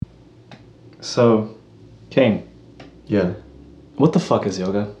So, Kane, Yeah. what the fuck is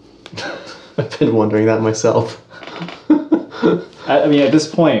yoga? I've been wondering that myself. I mean, at this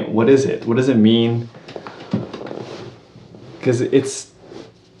point, what is it? What does it mean? Because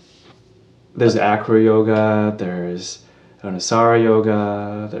there's acro yoga, there's Anusara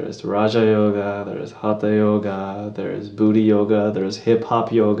yoga, there's Raja yoga, there's Hatha yoga, there's Booty yoga, there's hip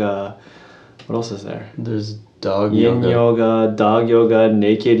hop yoga. What else is there? There's dog Yin yoga, dog yoga,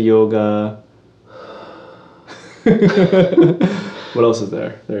 naked yoga. What else is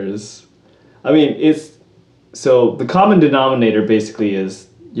there? So the common denominator basically is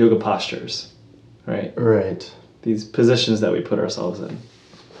yoga postures, right? Right. These positions that we put ourselves in.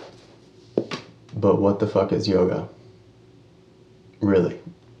 But what the fuck is yoga? Really?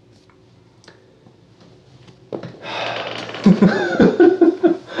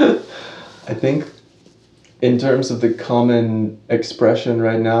 I think in terms of the common expression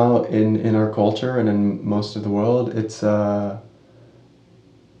right now in our culture and in most of the world, it's an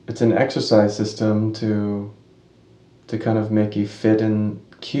exercise system to kind of make you fit and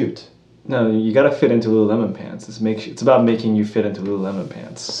cute. No, you gotta fit into Lululemon pants. It's about making you fit into Lululemon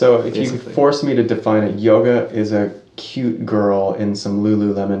pants. So if basically. you force me to define it, yoga is a cute girl in some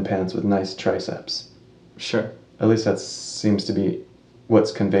Lululemon pants with nice triceps. Sure. At least that seems to be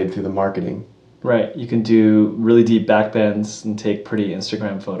what's conveyed through the marketing. Right. You can do really deep back bends and take pretty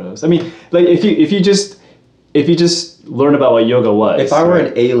Instagram photos. I mean, like if you just learn about what yoga was. If I were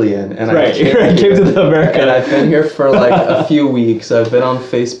an alien and I came to America and I've been here for like a few weeks, I've been on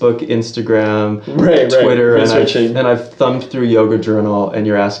Facebook, Instagram, Twitter, and I've thumbed through Yoga Journal, and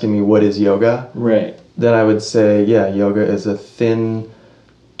you're asking me what is yoga? Right. Then I would say, yeah, yoga is a thin,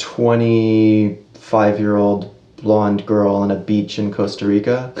 25-year-old blonde girl on a beach in Costa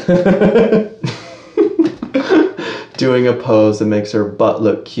Rica doing a pose that makes her butt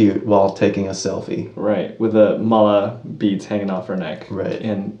look cute while taking a selfie. Right, with the mala beads hanging off her neck. Right.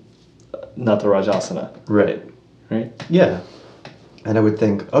 In Natarajasana. Right. Right? Yeah. And I would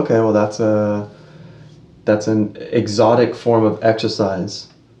think, okay, well that's an exotic form of exercise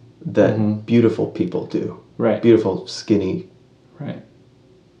that beautiful people do. Right. Beautiful, skinny, right,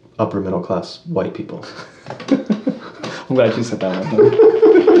 upper middle class white people. I'm glad you said that one.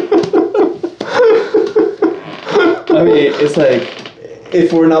 I mean, it's like,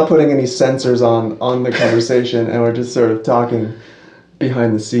 if we're not putting any censors on the conversation and we're just sort of talking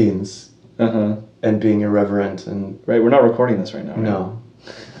behind the scenes and being irreverent and... Right, we're not recording this right now, right? No.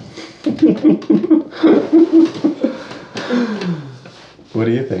 What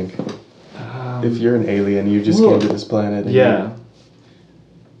do you think? If you're an alien, you just came to this planet. And yeah.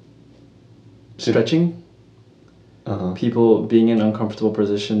 Stretching. People being in uncomfortable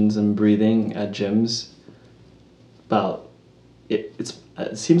positions and breathing at gyms. It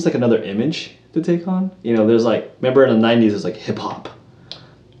seems like another image to take on. You know, there's like, remember in the 90s, there's like hip hop.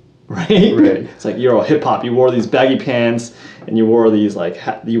 Right? Right. It's like, you're all hip hop. You wore these baggy pants and you wore these like,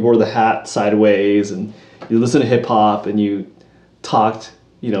 you wore the hat sideways and you listen to hip hop and you talked,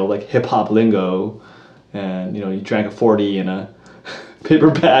 you know, like hip hop lingo, and you know, you drank a 40 in a paper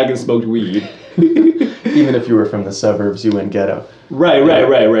bag and smoked weed. Even if you were from the suburbs, you went ghetto. Right.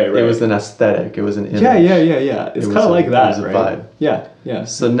 It was an aesthetic. It was an image. Yeah. It's kind of like that, it was a right? vibe. Yeah.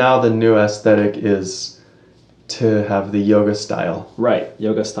 So now the new aesthetic is to have the yoga style. Right.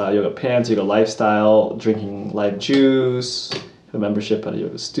 Yoga style, yoga pants, yoga lifestyle, drinking live juice, have a membership at a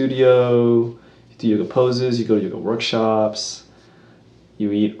yoga studio, you do yoga poses, you go to yoga workshops,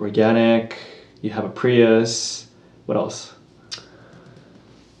 you eat organic, you have a Prius. What else?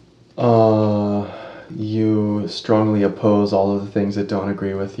 You strongly oppose all of the things that don't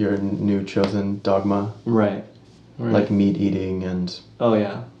agree with your new chosen dogma. Right. Like meat eating and... Oh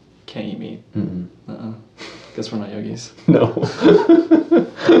yeah. Can't eat meat. Mm-mm. Guess we're not yogis. No.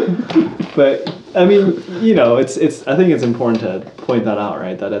 But I mean, you know, it's. I think it's important to point that out,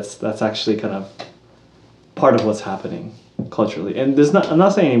 right? That that's actually kind of part of what's happening culturally. And I'm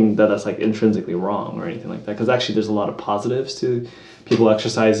not saying that that's like intrinsically wrong or anything like that, because actually there's a lot of positives to people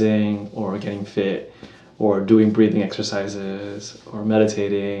exercising or getting fit or doing breathing exercises or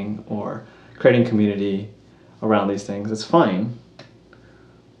meditating or creating community around these things. It's fine.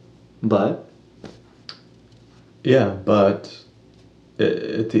 But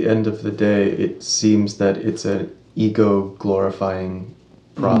at the end of the day, it seems that it's an ego glorifying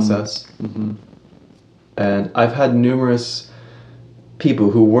process. And I've had numerous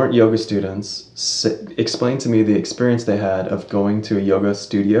people who weren't yoga students explain to me the experience they had of going to a yoga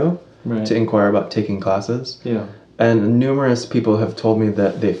studio to inquire about taking classes. Yeah. And numerous people have told me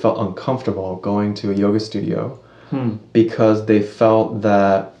that they felt uncomfortable going to a yoga studio because they felt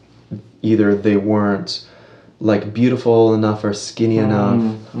that either they weren't like beautiful enough or skinny enough,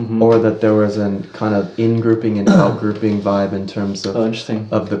 Mm-hmm. or that there was a kind of in-grouping and out-grouping vibe in terms of interesting.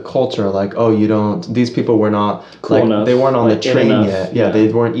 of the culture. Like, oh, you don't, these people were not Cool like enough, they weren't on like, the in train enough, yet. yeah. They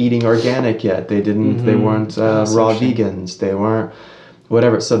weren't eating organic yet. They didn't. They weren't That's raw interesting. vegans. They weren't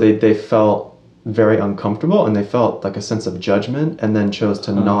whatever. So they felt very uncomfortable, and they felt like a sense of judgment, and then chose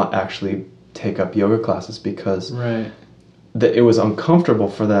to not actually take up yoga classes because Right. it was uncomfortable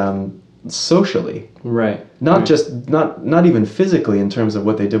for them socially. Right. Not right. just not even physically in terms of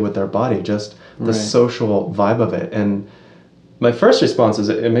what they did with their body, just the Right. social vibe of it. And my first response is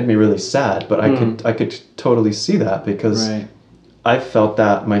it made me really sad, but I could totally see that because Right. I felt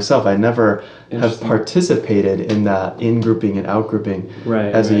that myself. I never have Interesting. participated in that in-grouping and out-grouping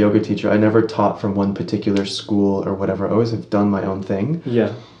Right, as a right. yoga teacher. I never taught from one particular school or whatever. I always have done my own thing. Yeah.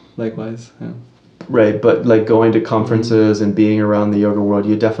 Likewise. Yeah. Right, but like going to conferences and being around the yoga world,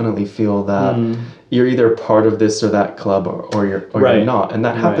 you definitely feel that you're either part of this or that club, or you're Right. not, and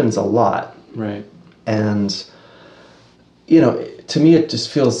that Right. happens a lot. Right. And to me, it just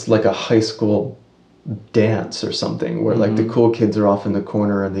feels like a high school dance or something, where like the cool kids are off in the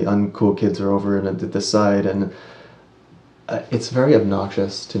corner and the uncool kids are over at the side, and it's very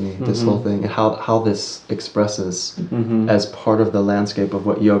obnoxious to me, this whole thing, and how this expresses as part of the landscape of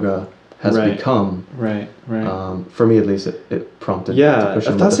what yoga has Right. become. Right. Right. For me, at least, it prompted. to Yeah,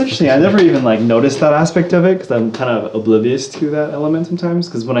 question what that's the interesting. fuck I is never it. even like noticed that aspect of it because I'm kind of oblivious to that element sometimes.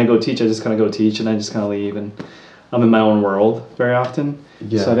 Because when I go teach, I just kind of go teach and I just kind of leave, and I'm in my own world very often.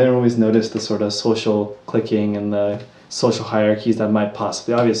 Yeah. So I didn't always notice the sort of social cliquing and the social hierarchies that might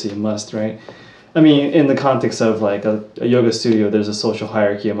possibly, obviously, you must, right? I mean, in the context of like a yoga studio, there's a social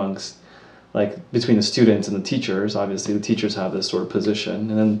hierarchy amongst like between the students and the teachers. Obviously, the teachers have this sort of position,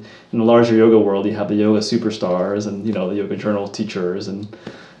 and then in the larger yoga world, you have the yoga superstars and the yoga journal teachers and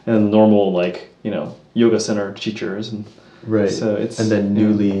the normal like yoga center teachers and Right. So it's and then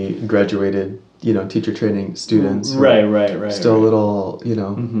newly graduated, teacher training students. who right, are Still a little,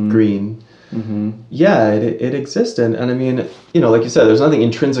 green. Yeah, it exists, and I mean, like you said, there's nothing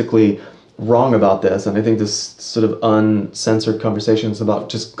intrinsically wrong about this, and I think this sort of uncensored conversations about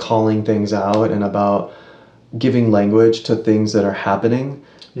just calling things out and about giving language to things that are happening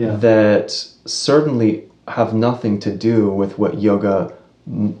that certainly have nothing to do with what yoga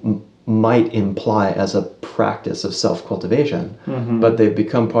might imply as a practice of self-cultivation, but they've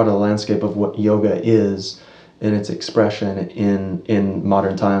become part of the landscape of what yoga is in its expression in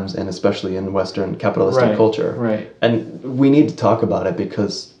modern times, and especially in Western capitalistic culture. Right. And we need to talk about it,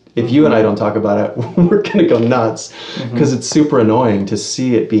 because if you and I don't talk about it, we're going to go nuts, because it's super annoying to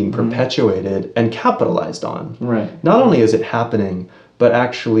see it being perpetuated and capitalized on. Right. Not only is it happening, but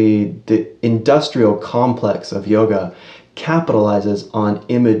actually the industrial complex of yoga capitalizes on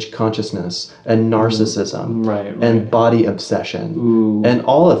image consciousness and narcissism Right. and body obsession and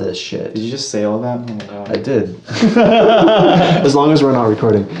all of this shit. Did you just say all of that? Oh my god. I did. As long as we're not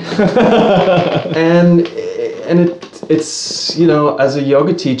recording. and it's as a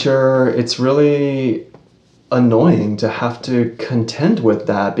yoga teacher, it's really annoying to have to contend with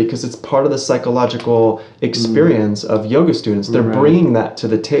that, because it's part of the psychological experience of yoga students. They're bringing that to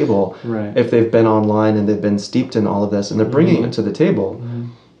the table if they've been online and they've been steeped in all of this, and they're bringing it to the table.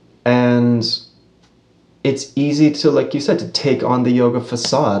 And it's easy to, like you said, to take on the yoga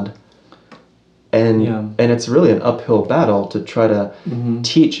facade. And it's really an uphill battle to try to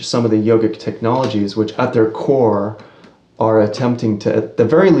teach some of the yogic technologies, which at their core are attempting to, at the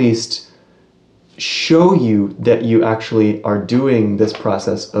very least, show you that you actually are doing this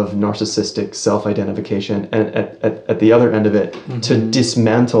process of narcissistic self-identification, and at the other end of it, to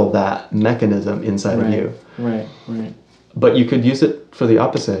dismantle that mechanism inside of you. Right. But you could use it for the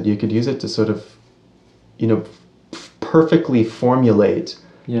opposite. You could use it to sort of, perfectly formulate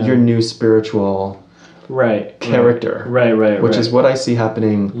your new spiritual character. Right. Which is what I see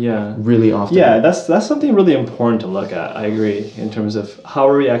happening really often. Yeah, that's something really important to look at. I agree, in terms of how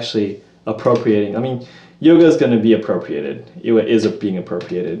are we actually appropriating. I mean, yoga is going to be appropriated. It is being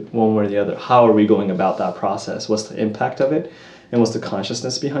appropriated one way or the other. How are we going about that process? What's the impact of it? And what's the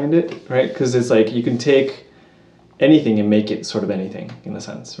consciousness behind it, right? Because it's like you can take anything and make it sort of anything, in a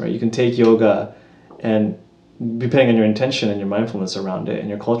sense, right? You can take yoga and, depending on your intention and your mindfulness around it and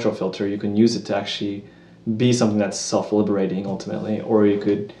your cultural filter, you can use it to actually be something that's self-liberating ultimately, or you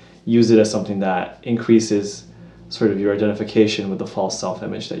could use it as something that increases sort of your identification with the false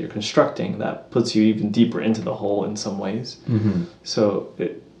self-image that you're constructing, that puts you even deeper into the hole in some ways. So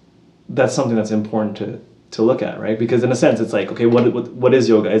that's something that's important to look at, right? Because in a sense, it's like, okay, what is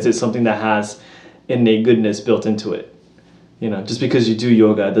yoga? Is it something that has innate goodness built into it? You know, just because you do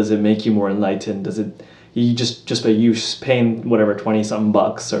yoga, does it make you more enlightened? Does it, you just by you paying whatever 20 something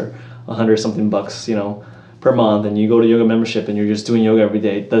bucks or 100 something bucks, you know, per month, and you go to yoga membership and you're just doing yoga every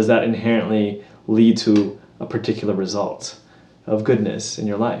day, does that inherently lead to a particular result of goodness in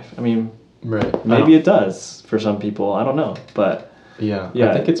your life? I mean, right. maybe it does for some people. I don't know, but yeah,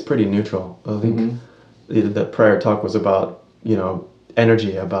 yeah. I think it's pretty neutral. I think the prior talk was about, you know,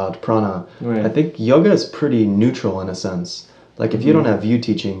 energy, about prana. Right. I think yoga is pretty neutral in a sense. Like if you don't have view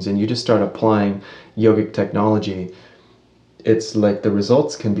teachings and you just start applying yogic technology, it's like the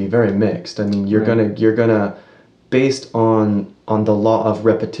results can be very mixed. I mean, you're gonna based on the law of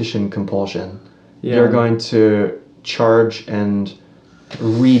repetition compulsion, you're going to charge and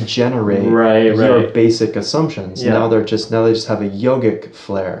regenerate your basic assumptions. Yeah. Now they just have a yogic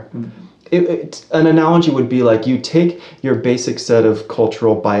flair. An analogy would be like you take your basic set of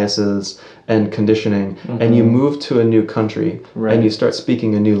cultural biases and conditioning and you move to a new country and you start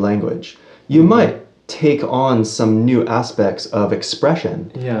speaking a new language. You might take on some new aspects of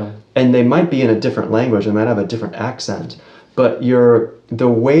expression. Yeah. And they might be in a different language, they might have a different accent, but the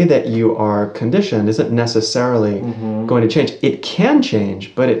way that you are conditioned isn't necessarily going to change. It can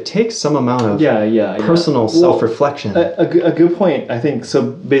change, but it takes some amount of personal self-reflection. A good point, I think.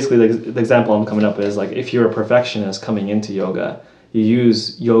 So basically, the example I'm coming up with is like if you're a perfectionist coming into yoga, you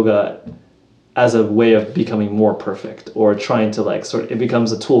use yoga as a way of becoming more perfect, or trying to like it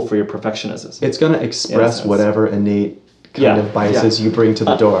becomes a tool for your perfectionism. It's going to express whatever innate kind of biases you bring to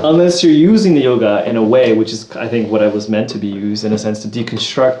the door. Unless you're using the yoga in a way, which is, I think, what it was meant to be used, in a sense, to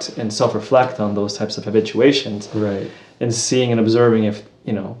deconstruct and self-reflect on those types of habituations. Right. And seeing and observing if,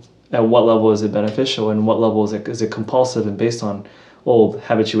 you know, at what level is it beneficial and what level is it compulsive and based on old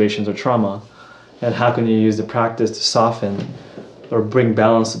habituations or trauma. And how can you use the practice to soften or bring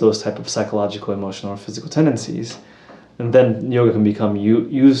balance to those type of psychological, emotional, or physical tendencies. And then yoga can become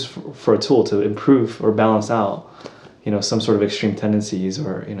used for a tool to improve or balance out, you know, some sort of extreme tendencies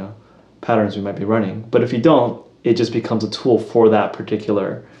or, you know, patterns we might be running. But if you don't, it just becomes a tool for that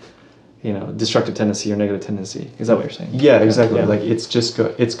particular, you know, destructive tendency or negative tendency. Is that what you're saying? Yeah, exactly. Yeah. Like it's just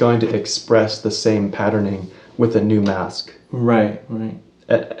it's going to express the same patterning with a new mask. Right.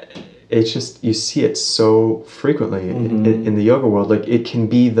 It's just, you see it so frequently in the yoga world. Like it can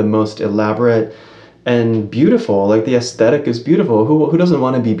be the most elaborate and beautiful. Like the aesthetic is beautiful. Who doesn't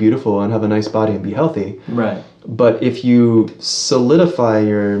want to be beautiful and have a nice body and be healthy? Right. But if you solidify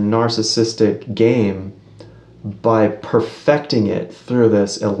your narcissistic game by perfecting it through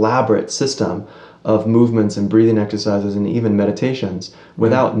this elaborate system of movements and breathing exercises and even meditations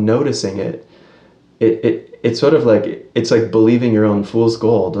without noticing it, it's sort of like, it's like believing your own fool's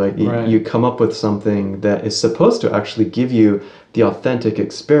gold. Like you come up with something that is supposed to actually give you the authentic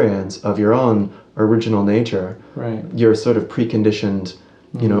experience of your own original nature. Right. Your sort of preconditioned,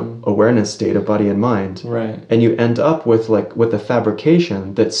 you know, awareness state of body and mind. Right. And you end up with a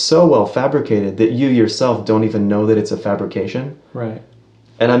fabrication that's so well fabricated that you yourself don't even know that it's a fabrication. Right.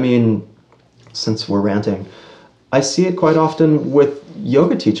 And I mean, since we're ranting, I see it quite often with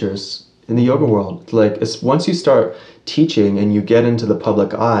yoga teachers in the yoga world. Like once you start teaching and you get into the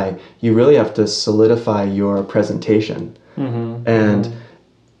public eye, you really have to solidify your presentation. And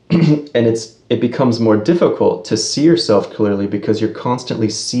it becomes more difficult to see yourself clearly because you're constantly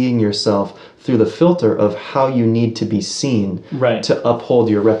seeing yourself through the filter of how you need to be seen to uphold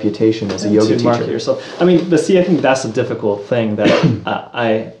your reputation as a yoga teacher. Market yourself. I mean, but see, I think that's a difficult thing that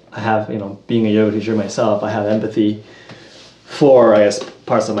I have, you know, being a yoga teacher myself, I have empathy for, I guess,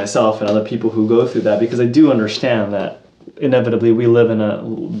 parts of myself and other people who go through that, because I do understand that inevitably we live in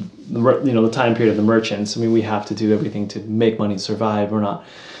the time period of the merchants. I mean, we have to do everything to make money, survive. We're not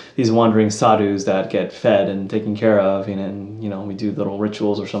these wandering sadhus that get fed and taken care of, and you know, we do little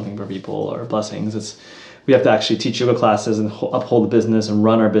rituals or something for people or blessings. We have to actually teach yoga classes and uphold the business and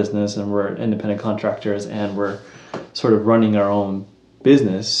run our business, and we're independent contractors and we're sort of running our own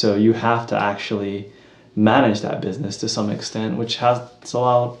business. So you have to actually manage that business to some extent, which has a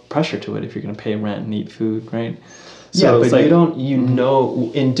lot of pressure to it if you're going to pay rent and eat food, right? So but you know,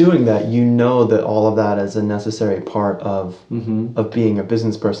 in doing that, you know that all of that is a necessary part of being a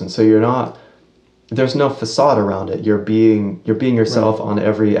business person. So there's no facade around it. You're being yourself on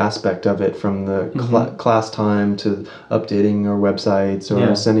every aspect of it, from the class time to updating our websites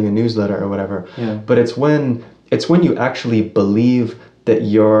or sending a newsletter or whatever. Yeah. But it's when you actually believe that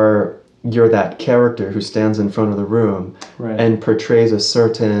you're that character who stands in front of the room and portrays a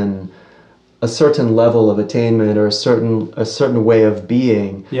certain level of attainment or a certain way of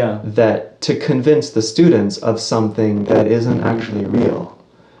being, that to convince the students of something that isn't actually real.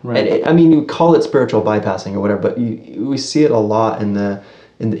 Right. And I mean, you call it spiritual bypassing or whatever, but we see it a lot in the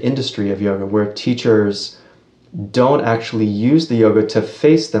industry of yoga, where teachers don't actually use the yoga to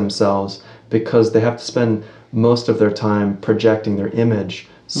face themselves, because they have to spend most of their time projecting their image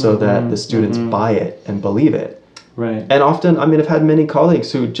so that the students buy it and believe it. Right. And often, I mean, I've had many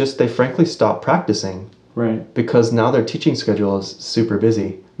colleagues who just, they frankly stop practicing. Right. Because now their teaching schedule is super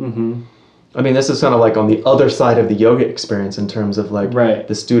busy. I mean, this is kind of like on the other side of the yoga experience in terms of like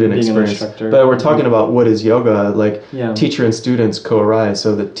the student Being an experience. instructor. But we're talking about what is yoga, like Yeah. teacher and students co-arise.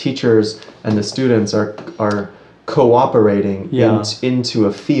 So the teachers and the students are cooperating into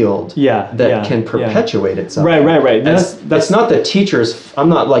a field that can perpetuate itself. Right. That's not the teachers. I'm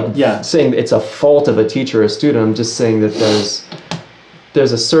not like saying it's a fault of a teacher or a student. I'm just saying that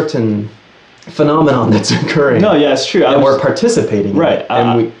there's a certain phenomenon that's occurring. No, yeah, it's true. And we're participating in it.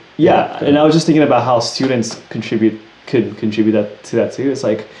 And and I was just thinking about how students could contribute to that too. It's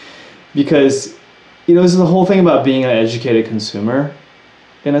like, because, this is the whole thing about being an educated consumer,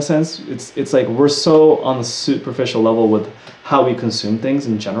 in a sense. It's like we're so on the superficial level with how we consume things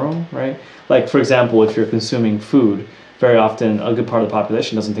in general, right? Like, for example, if you're consuming food, very often a good part of the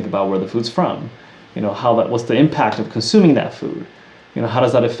population doesn't think about where the food's from. What's the impact of consuming that food? How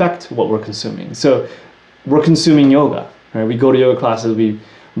does that affect what we're consuming? So we're consuming yoga, right? We go to yoga classes, we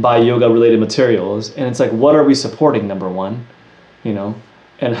buy yoga related materials, and it's like, what are we supporting, number one?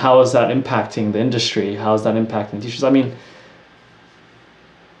 And how is that impacting the industry? How is that impacting teachers? I mean,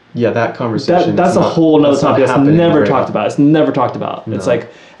 that conversation. That's a whole nother topic that's never talked about. It's never talked about. No. It's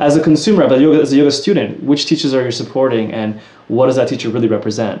like, as a consumer, as a yoga student, which teachers are you supporting, and what does that teacher really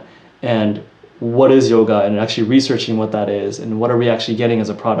represent? And what is yoga, and actually researching what that is, and what are we actually getting as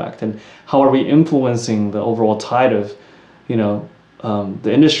a product, and how are we influencing the overall tide of,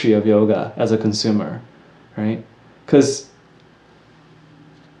 the industry of yoga as a consumer, right? Because,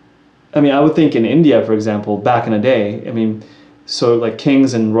 I would think in India, for example, back in the day, so like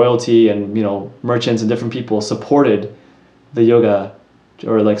kings and royalty and, merchants and different people supported the yoga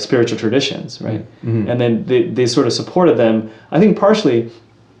or like spiritual traditions, right? And then they sort of supported them, I think partially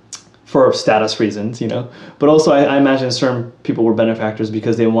for status reasons, but also I imagine certain people were benefactors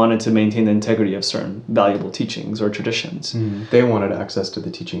because they wanted to maintain the integrity of certain valuable teachings or traditions. They wanted access to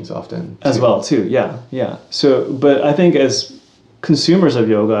the teachings often. As well, too, yeah. So, but I think as consumers of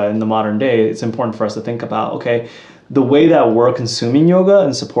yoga in the modern day, it's important for us to think about, okay, the way that we're consuming yoga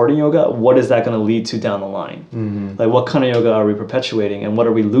and supporting yoga, what is that going to lead to down the line? Like, what kind of yoga are we perpetuating, and what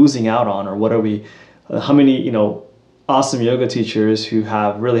are we losing out on, or what are we, how many, awesome yoga teachers who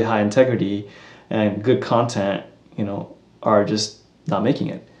have really high integrity and good content, are just not making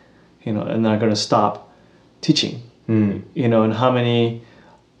it, and they're going to stop teaching, and how many,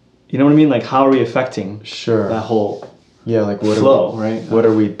 what I mean? Like, how are we affecting that whole like what flow, right? What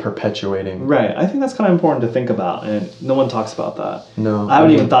are we perpetuating? Right. I think that's kind of important to think about, and no one talks about that. No. I haven't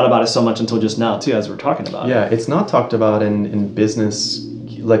even thought about it so much until just now, too, as we're talking about it. Yeah, it's not talked about in business.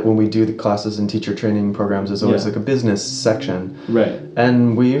 Like when we do the classes and teacher training programs, there's always like a business section. Right.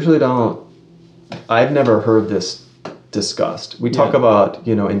 And we usually don't, I've never heard this discussed. We talk about,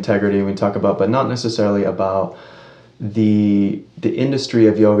 integrity, we talk about, but not necessarily about the industry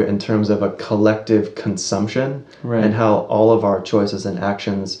of yoga in terms of a collective consumption and how all of our choices and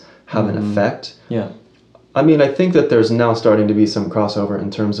actions have an effect. Yeah. I think that there's now starting to be some crossover in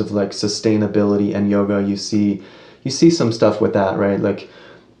terms of like sustainability and yoga. You see some stuff with that, right? Like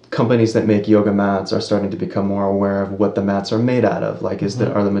companies that make yoga mats are starting to become more aware of what the mats are made out of. Like,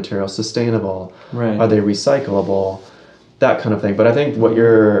 are the materials sustainable? Right. Are they recyclable? That kind of thing. But I think what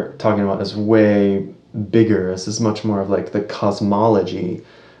you're talking about is way bigger. This is much more of like the cosmology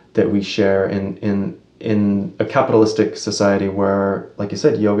that we share in a capitalistic society where, like you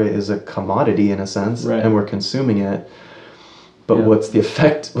said, yoga is a commodity in a sense, and we're consuming it. But what's the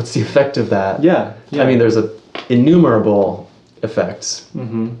effect? What's the effect of that? Yeah. There's innumerable effects.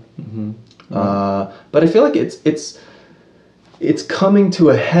 But I feel like it's coming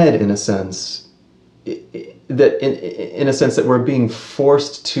to a head in a sense. That in a sense that we're being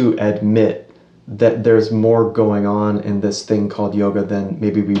forced to admit that there's more going on in this thing called yoga than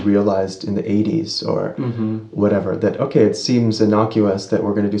maybe we realized in the 80s or whatever. That, okay, it seems innocuous that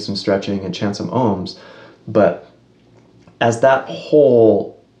we're going to do some stretching and chant some ohms, but as that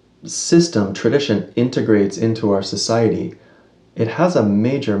whole system, tradition integrates into our society, it has a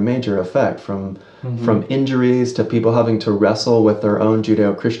major effect from injuries to people having to wrestle with their own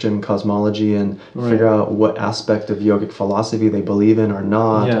Judeo-Christian cosmology and figure out what aspect of yogic philosophy they believe in or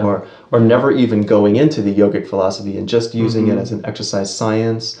not, or never even going into the yogic philosophy and just using it as an exercise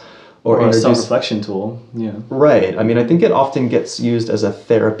science or a introduce self-reflection tool. Yeah. Right. I mean, I think it often gets used as a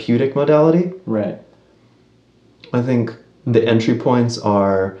therapeutic modality. Right. I think the entry points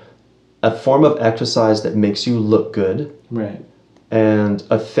are a form of exercise that makes you look good. Right. And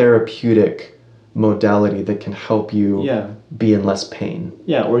a therapeutic modality that can help you be in less pain.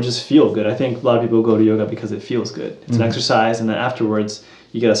 Yeah, or just feel good. I think a lot of people go to yoga because it feels good. It's an exercise, and then afterwards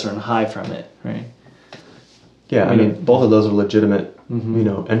you get a certain high from it, right? Yeah, I mean both of those are legitimate,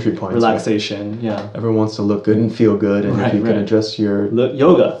 entry points. Relaxation, right? yeah. Everyone wants to look good and feel good, and if you can address your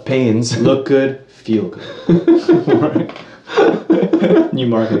yoga pains, look good, feel good. New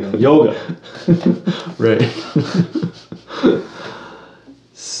marketing, yoga. Right.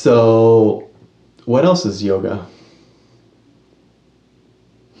 So, what else is yoga?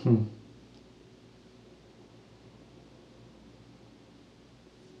 Yoga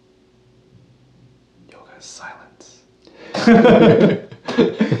is silence. Yoga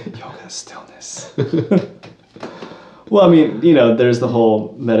is stillness. Well, I mean, there's the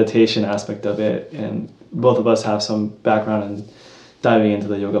whole meditation aspect of it, and both of us have some background in diving into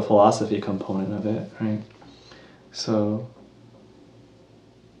the yoga philosophy component of it, right? So,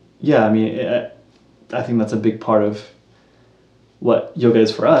 yeah, I mean, I think that's a big part of what yoga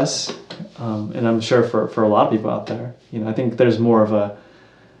is for us, and I'm sure for a lot of people out there. I think there's more of a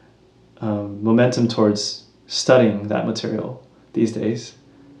momentum towards studying that material these days.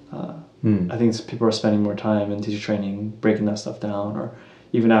 I think people are spending more time in teacher training, breaking that stuff down, or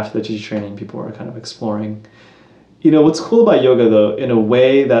even after the teacher training, people are kind of exploring. What's cool about yoga, though, in a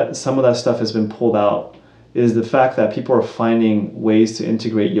way that some of that stuff has been pulled out, is the fact that people are finding ways to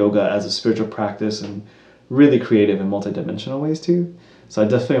integrate yoga as a spiritual practice in really creative and multidimensional ways too. So I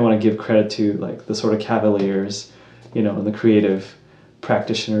definitely want to give credit to like the sort of cavaliers, and the creative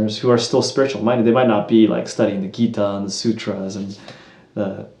practitioners who are still spiritual minded. They might not be like studying the Gita and the sutras and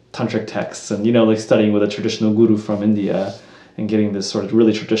the tantric texts and like studying with a traditional guru from India and getting this sort of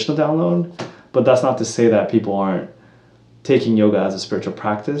really traditional download. But that's not to say that people aren't taking yoga as a spiritual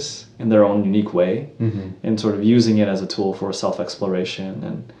practice in their own unique way, and sort of using it as a tool for self-exploration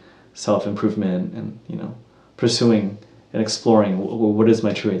and self-improvement and pursuing and exploring what is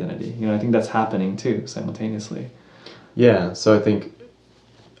my true identity. I think that's happening too simultaneously. Yeah, so I think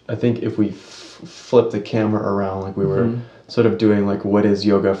if we flip the camera around, like we were sort of doing like what is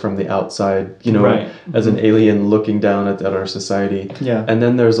yoga from the outside, right. as an alien looking down at our society. Yeah. And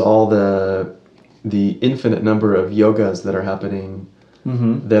then there's all the infinite number of yogas that are happening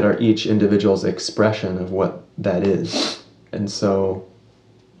that are each individual's expression of what that is. And so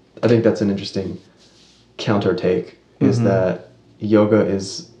I think that's an interesting counter take, is that yoga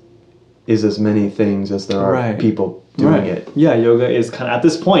is as many things as there are people doing it. Yeah, yoga is kind of, at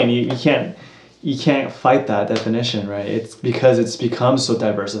this point, you can't fight that definition, right? It's because it's become so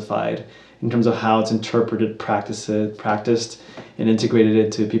diversified in terms of how it's interpreted, practiced, and integrated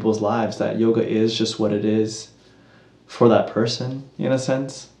into people's lives, that yoga is just what it is for that person, in a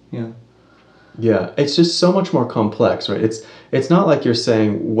sense. Yeah. Yeah, it's just so much more complex, right? It's not like you're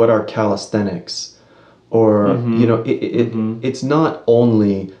saying what are calisthenics, or it's not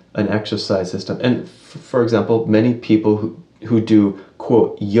only an exercise system. And for example, many people who do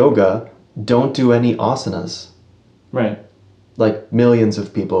quote yoga don't do any asanas. Right. Like millions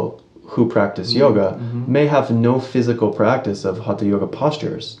of people who practice yoga may have no physical practice of hatha yoga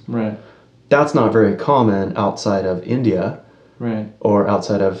postures. Right. That's not very common outside of India. Right. Or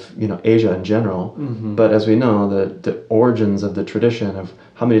outside of Asia in general. But as we know, the origins of the tradition of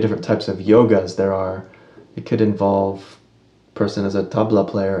how many different types of yogas there are, it could involve a person as a tabla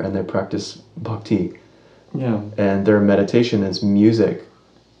player and they practice bhakti. Yeah. And their meditation is music,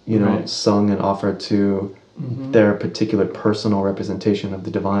 sung and offered to their particular personal representation of the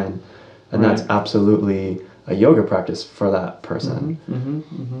divine. And that's absolutely a yoga practice for that person.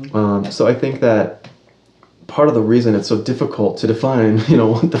 So I think that part of the reason it's so difficult to define,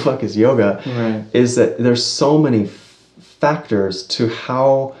 what the fuck is yoga, is that there's so many factors to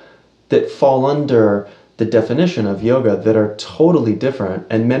how that fall under the definition of yoga that are totally different,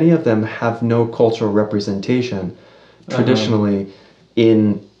 and many of them have no cultural representation traditionally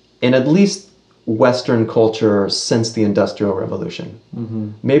in at least Western culture since the Industrial Revolution.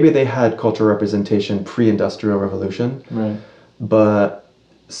 Maybe they had cultural representation pre-Industrial Revolution, but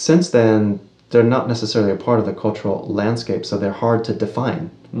since then they're not necessarily a part of the cultural landscape, so they're hard to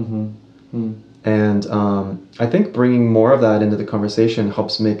define. And I think bringing more of that into the conversation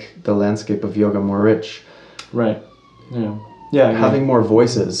helps make the landscape of yoga more rich. Right. Yeah. Yeah. Having more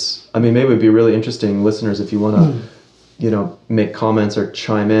voices. I mean, maybe it would be really interesting, listeners, if you want to, make comments or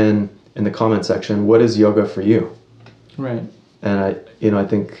chime in the comment section. What is yoga for you? Right. And I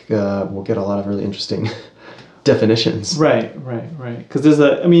think we'll get a lot of really interesting definitions. Right. Because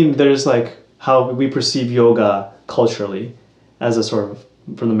there's like how we perceive yoga culturally as a sort of,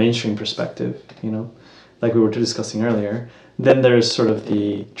 from the mainstream perspective, like we were discussing earlier. Then there's sort of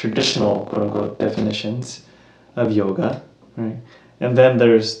the traditional, quote unquote, definitions of yoga, right? And then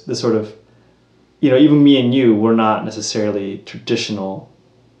there's the sort of, even me and you, we're not necessarily traditional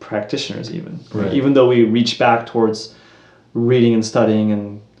practitioners even. Right. Even though we reach back towards reading and studying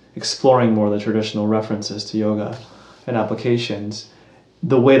and exploring more of the traditional references to yoga and applications,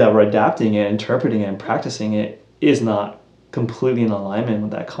 the way that we're adapting it, interpreting it, and practicing it is not completely in alignment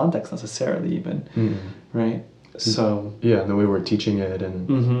with that context necessarily even, right? So yeah, the way we're teaching it,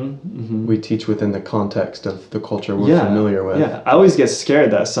 and we teach within the context of the culture we're familiar with. Yeah, I always get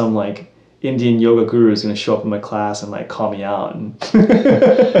scared that some like Indian yoga guru is going to show up in my class and like call me out and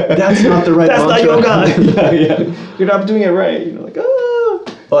that's not the right that's mantra. not yoga. yeah, you're not doing it right. Like,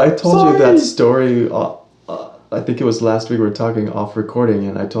 well, I told you that story. I think it was last week we were talking off recording,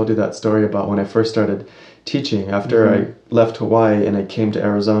 and I told you that story about when I first started teaching after I left Hawaii and I came to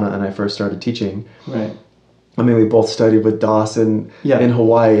Arizona and I first started teaching. Right. I mean, we both studied with Das in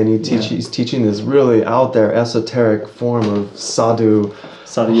Hawaii, and he's teaching this really out there esoteric form of sadhu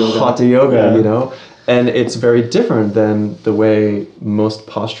yoga, hatha yoga, and it's very different than the way most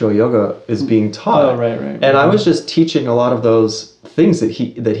postural yoga is being taught. Oh, right. And I was just teaching a lot of those things that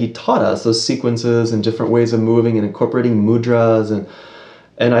he taught us, those sequences and different ways of moving and incorporating mudras,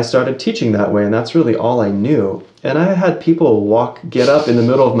 and I started teaching that way, and that's really all I knew. And I had people get up in the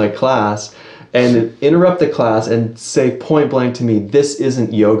middle of my class and interrupt the class and say point blank to me, "This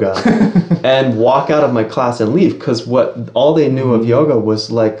isn't yoga," and walk out of my class and leave, because all they knew of yoga was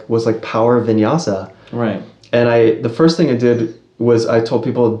like power vinyasa. Right. And the first thing I did was I told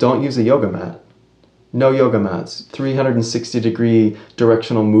people, don't use a yoga mat. No yoga mats. 360-degree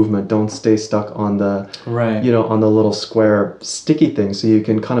directional movement. Don't stay stuck on the on the little square sticky thing, so you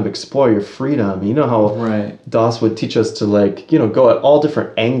can kind of explore your freedom. You know how Das would teach us to go at all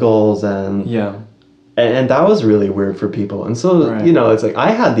different angles, and that was really weird for people. And so it's like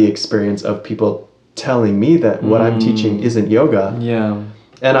I had the experience of people telling me that what I'm teaching isn't yoga. Yeah.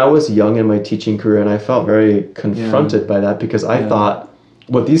 And I was young in my teaching career, and I felt very confronted by that, because I thought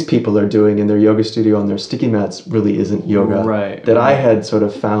what these people are doing in their yoga studio on their sticky mats really isn't yoga. Right. That I had sort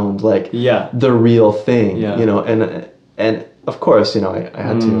of found the real thing, and of course, I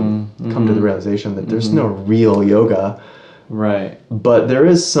had to come to the realization that there's no real yoga. Right. But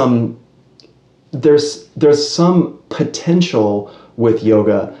there's some potential with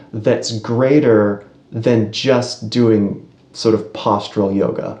yoga that's greater than just doing sort of postural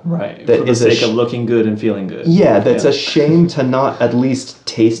yoga. Right. That for the sake of looking good and feeling good. Yeah, that's a shame to not at least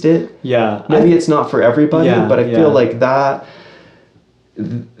taste it. Yeah. Maybe it's not for everybody, but I feel like that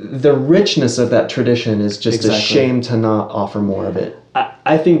the richness of that tradition is just a shame to not offer more of it.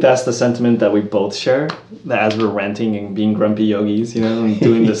 I think that's the sentiment that we both share, that as we're ranting and being grumpy yogis, and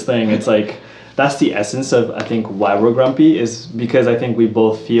doing this thing, it's like that's the essence of, I think, why we're grumpy, is because I think we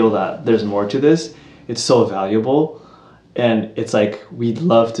both feel that there's more to this. It's so valuable. And it's like we'd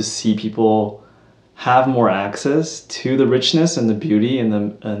love to see people have more access to the richness and the beauty and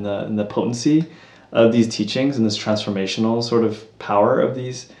the potency of these teachings, and this transformational sort of power of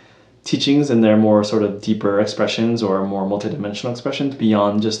these teachings and their more sort of deeper expressions or more multidimensional expressions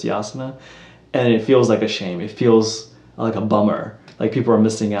beyond just the asana. And it feels like a shame. It feels like a bummer. Like people are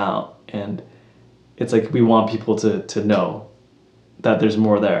missing out. And it's like we want people to know that there's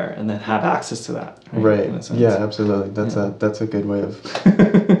more there, and then have access to that. Right. Yeah, absolutely. That's a good way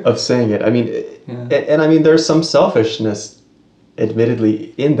of saying it. I mean, and I mean, there's some selfishness,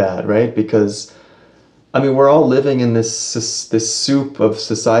 admittedly, in that, right? Because, I mean, we're all living in this soup of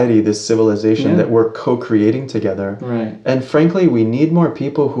society, this civilization that we're co-creating together. Right. And frankly, we need more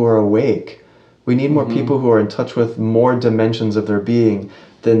people who are awake. We need more people who are in touch with more dimensions of their being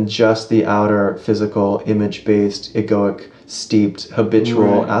than just the outer physical, image-based, egoic, steeped,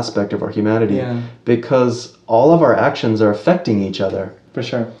 habitual aspect of our humanity. Yeah. Because all of our actions are affecting each other. For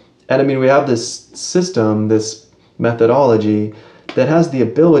sure. And I mean, we have this system, this methodology that has the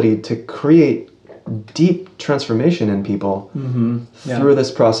ability to create deep transformation in people through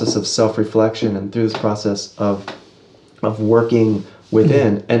this process of self-reflection and through this process of working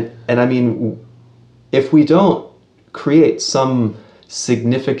within. And I mean, if we don't create some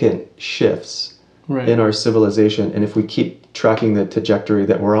significant shifts in our civilization, and if we keep tracking the trajectory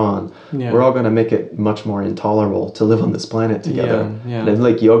that we're on, we're all going to make it much more intolerable to live on this planet together. And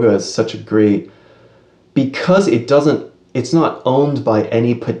like yoga is such a great, because it's not owned by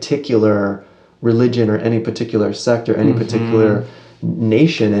any particular religion or any particular sect or any particular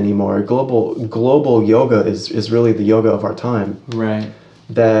nation anymore. Global yoga is really the yoga of our time. Right.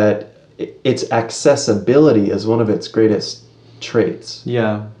 That its accessibility is one of its greatest traits.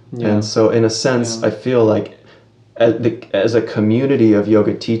 Yeah. And so in a sense, I feel like as a community of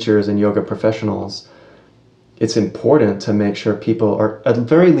yoga teachers and yoga professionals, it's important to make sure people are at the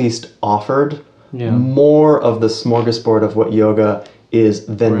very least offered more of the smorgasbord of what yoga is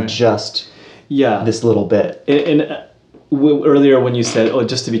than just this little bit. Earlier when you said, oh,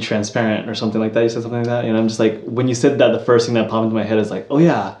 just to be transparent or something like that, you said something like that, and I'm just like, when you said that, the first thing that popped into my head is like, oh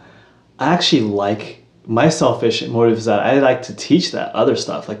yeah, I actually like, my selfish motive is that I like to teach that other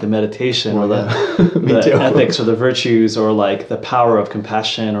stuff, like the meditation or the ethics or the virtues or like the power of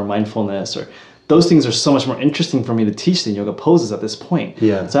compassion or mindfulness, or those things are so much more interesting for me to teach than yoga poses at this point.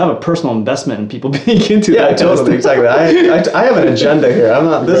 Yeah. So I have a personal investment in people being into that. Yeah, totally, exactly. I have an agenda here. I'm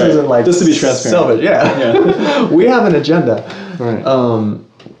not. This isn't like just to be transparent. Selfish. Yeah. We have an agenda. Right.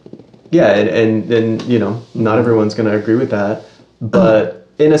 And you know, not everyone's going to agree with that, but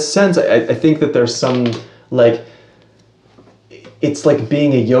in a sense, I think that there's some like. It's like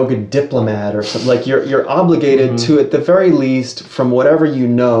being a yoga diplomat or something. Like you're obligated to, at the very least, from whatever you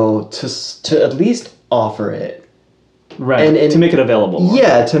know, to at least offer it. Right. And to make it available more.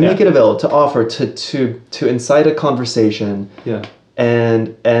 Yeah, to make it available, to offer, to incite a conversation. Yeah.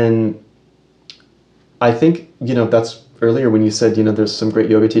 And I think, you know, that's earlier when you said, you know, there's some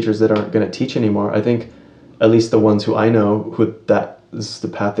great yoga teachers that aren't going to teach anymore. I think at least the ones who I know who this is the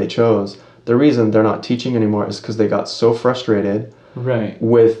path they chose. The reason they're not teaching anymore is because they got so frustrated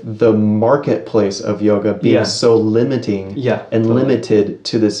with the marketplace of yoga being so limiting and limited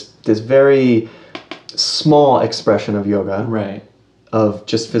to this very small expression of yoga, of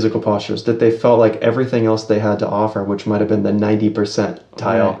just physical postures, that they felt like everything else they had to offer, which might have been the 90%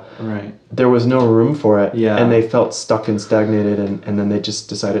 tile, there was no room for it, and they felt stuck and stagnated, and then they just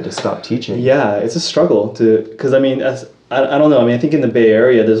decided to stop teaching. Yeah, it's a struggle because I mean, I don't know. I mean, I think in the Bay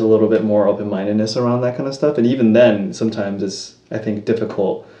Area, there's a little bit more open-mindedness around that kind of stuff. And even then, sometimes it's, I think,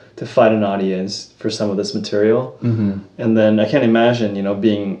 difficult to find an audience for some of this material. Mm-hmm. And then I can't imagine, you know,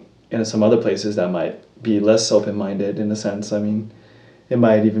 being in some other places that might be less open-minded in a sense. I mean, it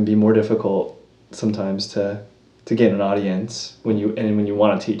might even be more difficult sometimes to gain an audience when you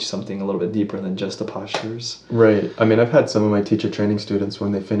want to teach something a little bit deeper than just the postures. Right. I mean, I've had some of my teacher training students,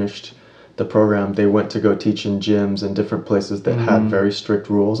 when they finished the program, they went to go teach in gyms and different places that had very strict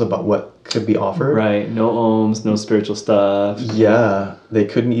rules about what could be offered. Right. No ohms, no spiritual stuff. Yeah. They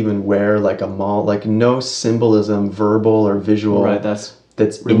couldn't even wear like a mall, like no symbolism, verbal or visual. Right. That's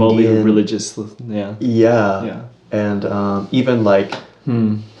remotely Indian. Religious. Yeah. Yeah. Yeah. And even like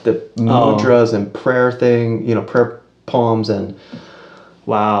the mudras and prayer thing, you know, prayer poems and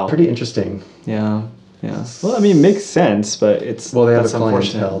pretty interesting. Yeah. Yeah. Well, I mean, it makes sense, but they have a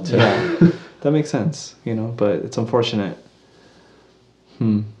clientele too. Yeah. That makes sense, you know, but it's unfortunate.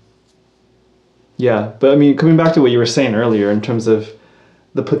 Yeah, but I mean, coming back to what you were saying earlier in terms of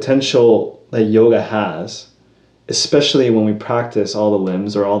the potential that yoga has, especially when we practice all the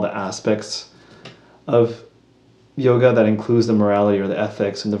limbs or all the aspects of yoga that includes the morality or the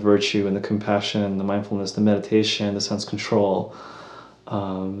ethics and the virtue and the compassion, the mindfulness, the meditation, the sense control,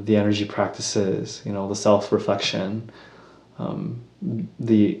 the energy practices, you know, the self-reflection,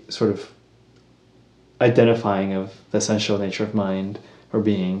 the sort of identifying of the essential nature of mind or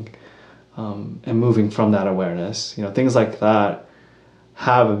being, and moving from that awareness, you know, things like that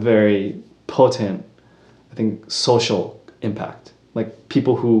have a very potent, I think, social impact. Like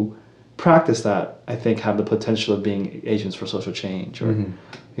people who practice that, I think, have the potential of being agents for social change, or,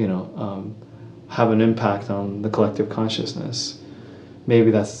 you know, have an impact on the collective consciousness.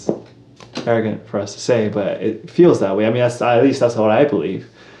 Maybe that's arrogant for us to say, but it feels that way. I mean, at least that's what I believe.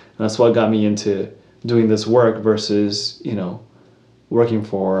 And that's what got me into doing this work versus, you know, working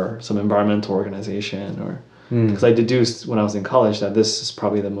for some environmental organization, or because I deduced when I was in college that this is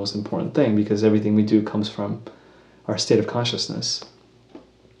probably the most important thing, because everything we do comes from our state of consciousness.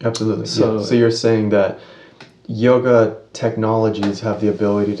 Absolutely. So you're saying that yoga technologies have the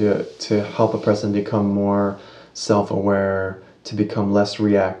ability to help a person become more self-aware, to become less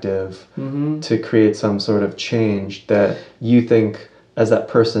reactive, to create some sort of change that you think, as that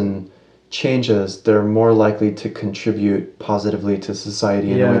person changes, they're more likely to contribute positively to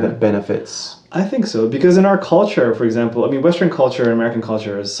society in a way that benefits. I think so, because in our culture, for example, I mean, Western culture and American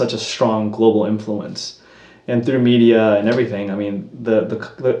culture is such a strong global influence. And through media and everything, I mean,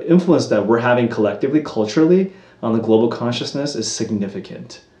 the influence that we're having collectively, culturally, on the global consciousness is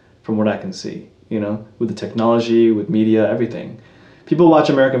significant from what I can see, you know, with the technology, with media, everything. people watch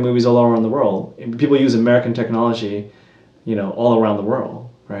American movies all around the world. And people use American technology, all around the world,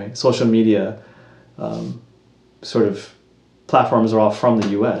 right? Social media, sort of platforms are all from the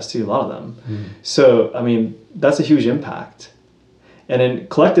U.S. too, a lot of them. So, I mean, that's a huge impact. And then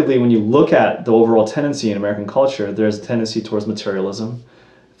collectively, when you look at the overall tendency in American culture, there's a tendency towards materialism.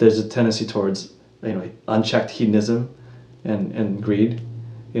 There's a tendency towards, unchecked hedonism and greed.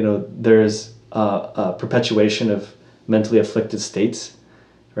 There's a perpetuation of mentally afflicted states,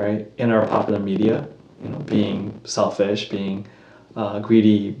 right, in our popular media, being selfish, being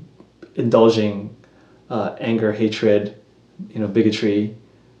greedy, indulging anger, hatred, bigotry,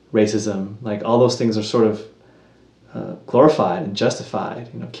 racism, like all those things are sort of glorified and justified,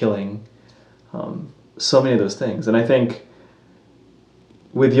 killing, so many of those things. And I think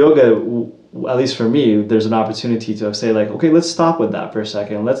with yoga, at least for me, there's an opportunity to say like, okay, let's stop with that for a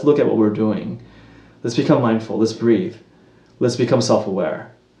second. Let's look at what we're doing. Let's become mindful. Let's breathe. Let's become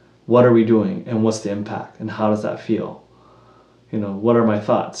self-aware. What are we doing and what's the impact and how does that feel? What are my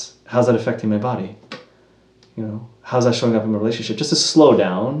thoughts? How's that affecting my body? How's that showing up in my relationship? Just to slow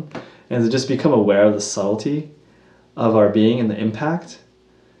down and to just become aware of the subtlety of our being and the impact,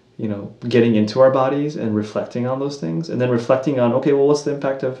 getting into our bodies and reflecting on those things, and then reflecting on, okay, well, what's the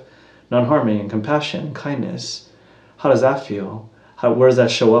impact of non-harming and compassion and kindness? How does that feel? Where does that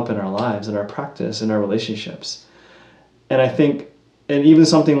show up in our lives, in our practice, in our relationships? And I think, and even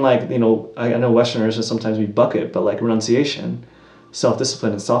something like, I know Westerners, and sometimes we bucket, but like renunciation,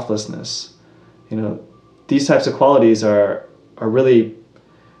 self-discipline and selflessness, these types of qualities are really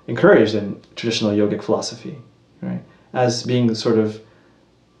encouraged in traditional yogic philosophy, right? As being sort of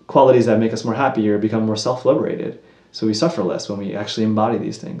qualities that make us more happier, become more self-liberated. So we suffer less when we actually embody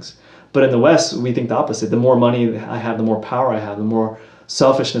these things. But in the West, we think the opposite. The more money I have, the more power I have, the more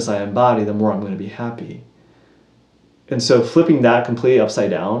selfishness I embody, the more I'm going to be happy. And so flipping that completely upside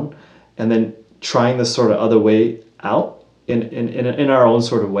down and then trying this sort of other way out in our own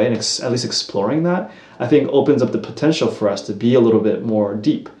sort of way, and at least exploring that, I think opens up the potential for us to be a little bit more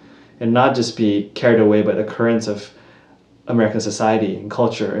deep and not just be carried away by the currents of American society and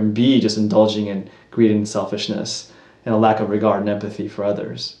culture and be just indulging in greed and selfishness and a lack of regard and empathy for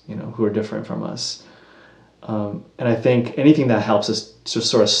others, who are different from us. And I think anything that helps us to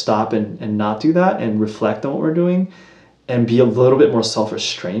sort of stop and not do that and reflect on what we're doing and be a little bit more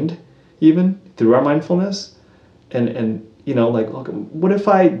self-restrained even through our mindfulness and like, okay, what if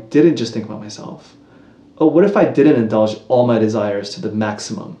I didn't just think about myself? Oh, what if I didn't indulge all my desires to the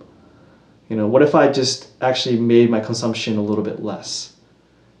maximum? What if I just actually made my consumption a little bit less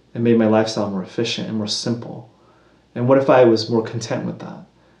and made my lifestyle more efficient and more simple? And what if I was more content with that?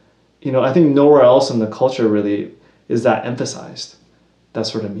 I think nowhere else in the culture really is that emphasized, that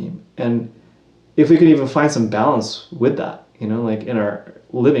sort of meme. And if we could even find some balance with that, like in our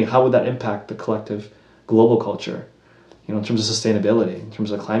living, how would that impact the collective global culture? In terms of sustainability, in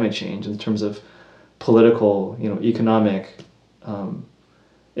terms of climate change, in terms of political, economic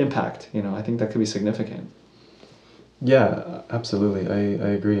impact. I think that could be significant. Yeah, absolutely. I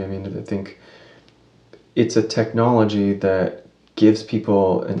agree. I mean, I think it's a technology that gives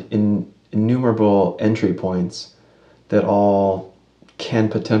people innumerable entry points that all can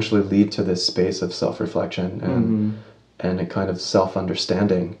potentially lead to this space of self-reflection and a kind of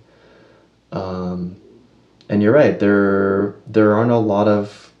self-understanding. And you're right. There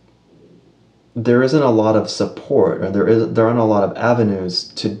isn't a lot of support, or there aren't a lot of avenues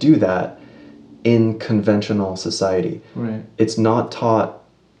to do that in conventional society. Right. It's not taught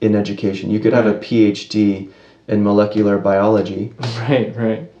in education. You could have a PhD in molecular biology,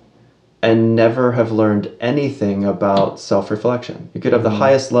 right, and never have learned anything about self-reflection. You could have the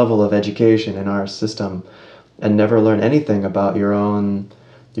highest level of education in our system and never learn anything about your own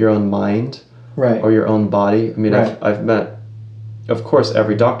mind, right, or your own body. I mean, right. I've met, of course,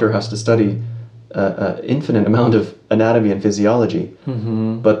 every doctor has to study an infinite amount of anatomy and physiology,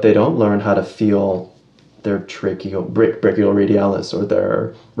 but they don't learn how to feel their brachioradialis or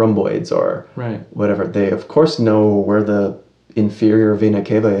their rhomboids or whatever. They, of course, know where the inferior vena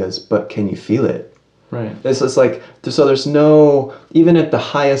cava is, but can you feel it? Right. It's just like, so there's no, even at the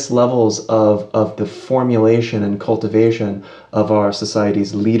highest levels of the formulation and cultivation of our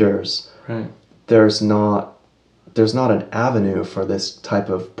society's leaders, there's not an avenue for this type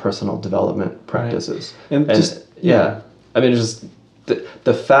of personal development practices. And just, I mean, just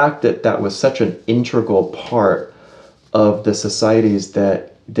the fact that was such an integral part of the societies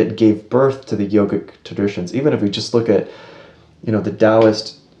that gave birth to the yogic traditions. Even if we just look at, the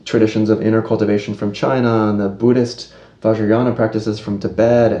Taoist traditions of inner cultivation from China and the Buddhist Vajrayana practices from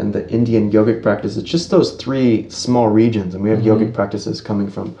Tibet and the Indian yogic practices, just those 3 small regions. And we have yogic practices coming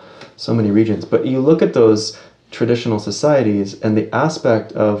from so many regions. But you look at those traditional societies and the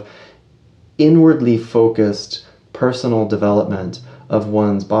aspect of inwardly focused personal development of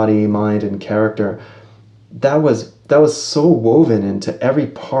one's body, mind, and character, that was so woven into every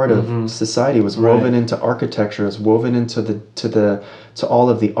part of society. It was woven into architecture. It was woven into to all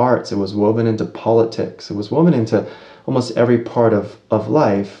of the arts. It was woven into politics. It was woven into almost every part of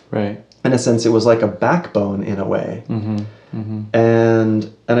life. Right. In a sense, it was like a backbone in a way.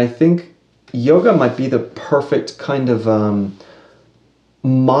 And I think yoga might be the perfect kind of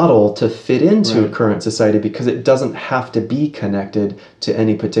model to fit into current society, because it doesn't have to be connected to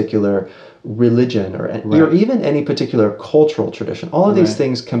any particular religion or even any particular cultural tradition. All of these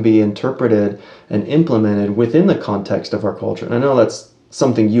things can be interpreted and implemented within the context of our culture. And I know that's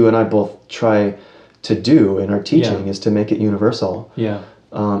something you and I both try to do in our teaching, is to make it universal. Yeah.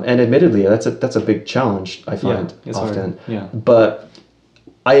 And admittedly, that's a big challenge, I find, it's often. hard. Yeah. But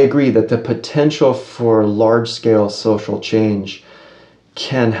I agree that the potential for large-scale social change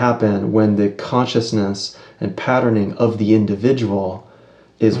can happen when the consciousness and patterning of the individual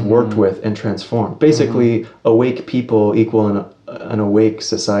is worked with and transformed. Basically, awake people equal an awake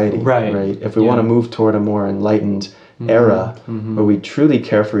society, right? If we want to move toward a more enlightened era where we truly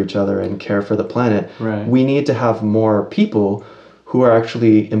care for each other and care for the planet, we need to have more people who are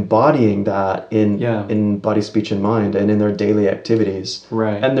actually embodying that in body, speech, and mind, and in their daily activities.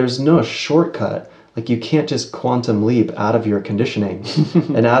 Right. And there's no shortcut. Like, you can't just quantum leap out of your conditioning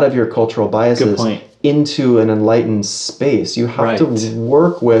and out of your cultural biases into an enlightened space. You have to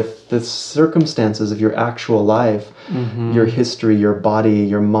work with the circumstances of your actual life, your history, your body,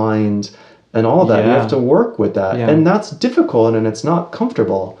 your mind, and all that. You have to work with that. And that's difficult, and it's not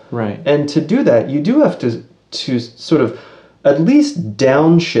comfortable. Right. And to do that, you do have to sort of at least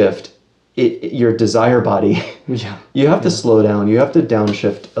downshift your desire body. You have to slow down. You have to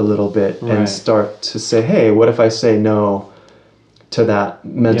downshift a little bit and start to say, hey, what if I say no to that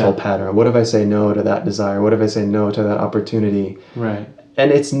mental pattern? What if I say no to that desire? What if I say no to that opportunity? Right.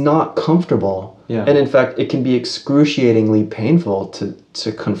 And it's not comfortable. And in fact, it can be excruciatingly painful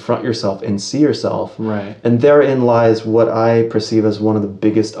to confront yourself and see yourself. Right. And therein lies what I perceive as one of the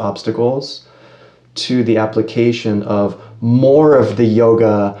biggest obstacles to the application of more of the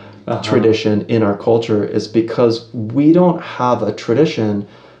yoga tradition in our culture, is because we don't have a tradition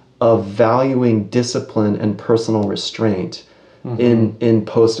of valuing discipline and personal restraint in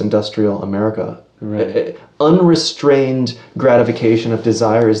post-industrial America. Unrestrained gratification of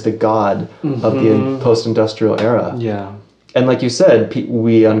desire is the god of the post-industrial era. And like you said,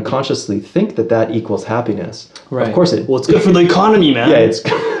 we unconsciously think that equals happiness. Of course it... Well, it's good for the economy, man. it's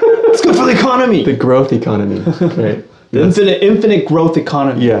it's good for the economy. The growth economy, right? The infinite growth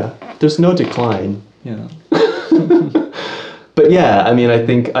economy. There's no decline. Yeah. But yeah, I mean, I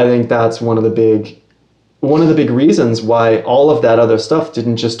think that's one of the big reasons why all of that other stuff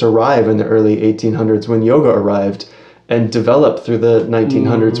didn't just arrive in the early 1800s when yoga arrived, and develop through the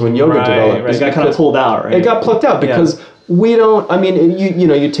 1900s when yoga developed. It got kind of pulled out, right? It got plucked out because we don't, I mean,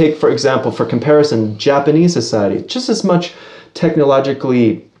 you take, for example, for comparison, Japanese society, just as much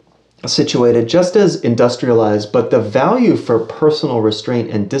technologically situated, just as industrialized, but the value for personal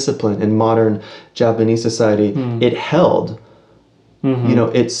restraint and discipline in modern Japanese society, it held.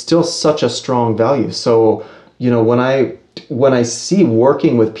 It's still such a strong value. So, when I see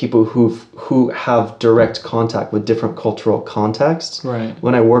working with people who have direct contact with different cultural contexts,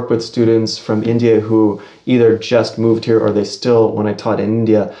 when I work with students from India who either just moved here or they still, when I taught in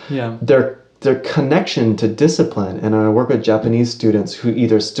India, their connection to discipline, and I work with Japanese students who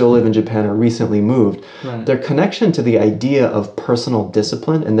either still live in Japan or recently moved, their connection to the idea of personal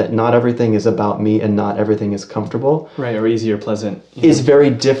discipline, and that not everything is about me and not everything is comfortable, or easy or pleasant, is very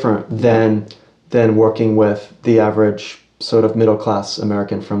different than working with the average sort of middle-class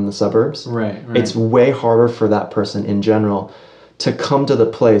American from the suburbs. It's way harder for that person in general to come to the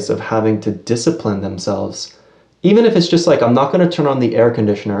place of having to discipline themselves. Even if it's just like, I'm not going to turn on the air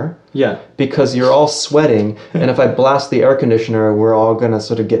conditioner because you're all sweating, and if I blast the air conditioner, we're all going to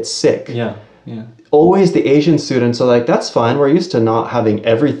sort of get sick. Always the Asian students are like, that's fine, we're used to not having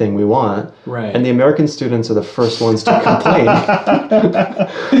everything we want. And the American students are the first ones to complain.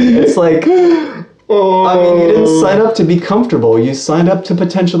 It's like, I mean, you didn't sign up to be comfortable, you signed up to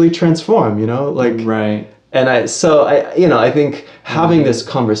potentially transform, And I think having this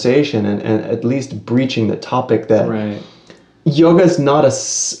conversation and at least breaching the topic that yoga is not a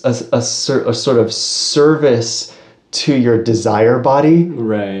sort of service to your desire body.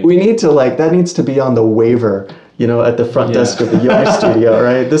 We need to, that needs to be on the waiver. at the front Yeah. desk of the yoga studio,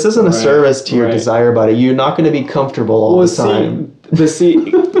 right? This isn't a Right, service to your right. desire body. You're not going to be comfortable all the time.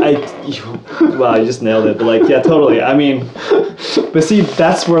 Wow, you just nailed it. But like, yeah, totally. I mean, but see,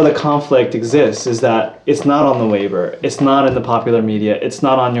 that's where the conflict exists, is that it's not on the waiver. It's not in the popular media. It's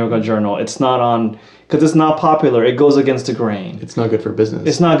not on Yoga Journal. It's not on, because it's not popular. It goes against the grain. It's not good for business.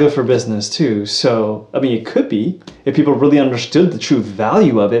 It's not good for business too. So, I mean, it could be if people really understood the true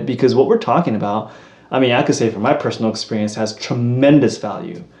value of it, because what we're talking about, I mean, I could say from my personal experience, has tremendous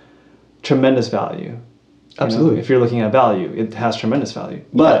value. Tremendous value. Absolutely. If you're looking at value, it has tremendous value.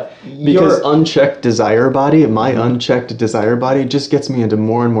 But your unchecked desire body, my unchecked desire body, just gets me into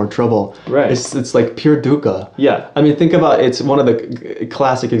more and more trouble. Right. It's like pure dukkha. Yeah. I mean, think about it's one of the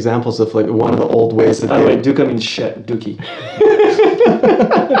classic examples of like one of the old ways that. By the way, dukkha means shit. Dookie.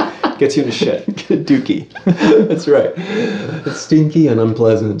 Gets you into shit. Dookie. That's right. It's stinky and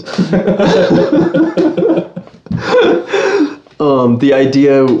unpleasant. The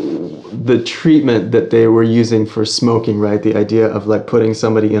idea, the treatment that they were using for smoking, right? The idea of like putting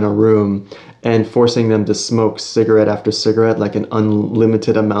somebody in a room and forcing them to smoke cigarette after cigarette, like an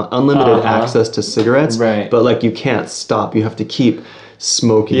unlimited access to cigarettes. Right. But like you can't stop. You have to keep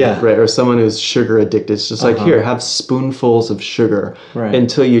smoking, Yeah. right? Or someone who's sugar addicted. It's just like, here, have spoonfuls of sugar Right.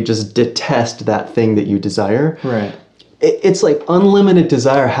 until you just detest that thing that you desire. Right. It's like unlimited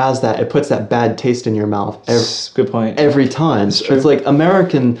desire has that. It puts that bad taste in your mouth Good point. every time. It's like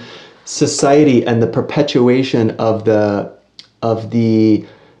American society and the perpetuation of the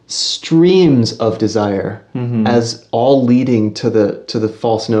streams of desire as all leading to the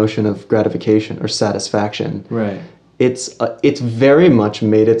false notion of gratification or satisfaction. Right. It's very much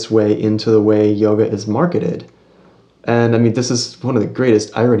made its way into the way yoga is marketed. And I mean, this is one of the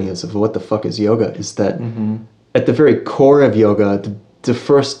greatest ironies of what the fuck is yoga, is that at the very core of yoga, the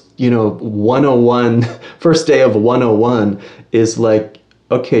first, 101, first day of 101 is like,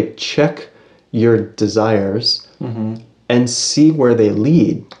 okay, check your desires and see where they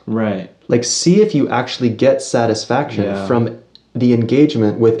lead. Right. Like, see if you actually get satisfaction from the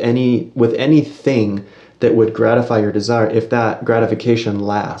engagement with anything that would gratify your desire, if that gratification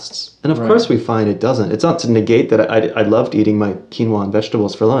lasts. And of course we find it doesn't. It's not to negate that I loved eating my quinoa and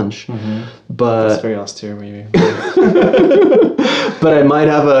vegetables for lunch, but That's very austere, maybe. but I might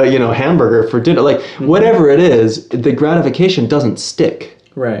have a hamburger for dinner. Like whatever it is, the gratification doesn't stick.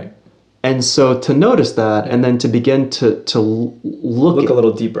 Right. And so to notice that, and then to begin to look a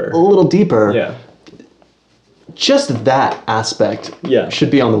little deeper. a little deeper. Yeah. Just that aspect Yeah.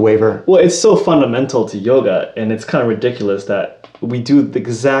 should be on the waiver. Well, it's so fundamental to yoga, and it's kind of ridiculous that we do the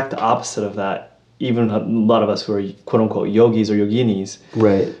exact opposite of that. Even a lot of us who are quote unquote yogis or yoginis,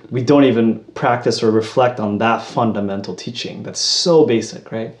 Right. we don't even practice or reflect on that fundamental teaching. That's so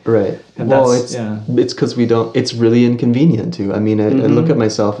basic, right? Right. And well, that's- it's because we don't. It's really inconvenient too. I mean, I look at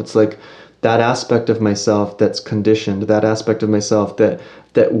myself. It's like that aspect of myself that's conditioned. That aspect of myself that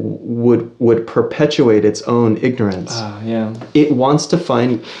would perpetuate its own ignorance. Yeah. It wants to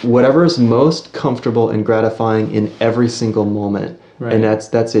find whatever is most comfortable and gratifying in every single moment, Right. and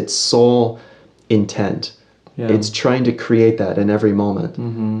that's its sole intent. Yeah. It's trying to create that in every moment,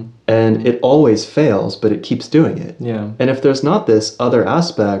 and it always fails, but it keeps doing it. Yeah. And if there's not this other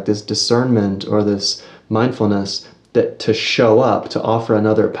aspect, this discernment or this mindfulness that to show up, to offer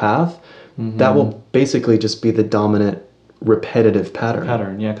another path, that will basically just be the dominant repetitive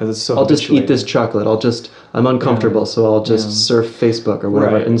pattern. Yeah, because it's so I'll just eat habituated. this chocolate. I'm uncomfortable, so I'll just surf Facebook or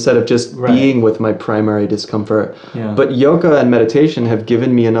whatever, Right. instead of just Right. being with my primary discomfort. Yeah. But yoga and meditation have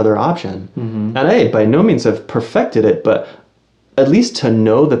given me another option. And I by no means have perfected it, but at least to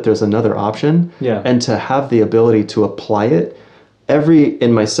know that there's another option Yeah. and to have the ability to apply it.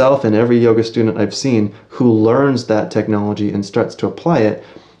 In myself and every yoga student I've seen who learns that technology and starts to apply it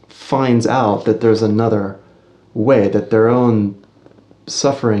finds out that there's another way, that their own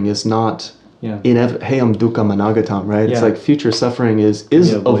suffering is not heyam dukkha managatam, right? It's Yeah. like future suffering is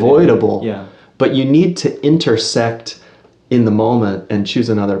avoided. avoidable. Yeah. But you need to intersect in the moment and choose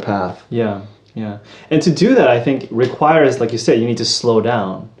another path. Yeah. And to do that, I think requires, like you said, you need to slow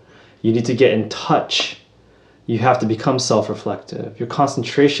down. You need to get in touch. You have to become self-reflective. Your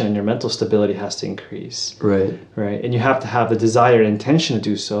concentration and your mental stability has to increase. Right. Right. And you have to have the desire and intention to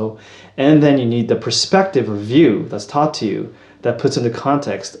do so. And then you need the perspective or view that's taught to you that puts into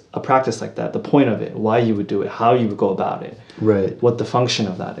context a practice like that, the point of it, why you would do it, how you would go about it, Right. what the function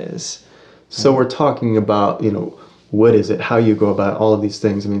of that is. So we're talking about, what is it, how you go about all of these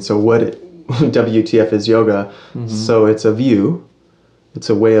things. I mean, so WTF is yoga. So it's a view, it's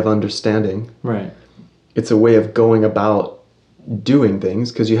a way of understanding. Right. It's a way of going about doing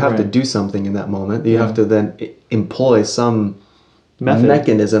things, because you have to do something in that moment. You have to then employ some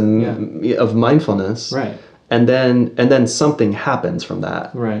mechanism of mindfulness. Right. And then something happens from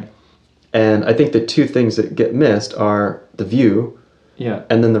that. Right. And I think the two things that get missed are the view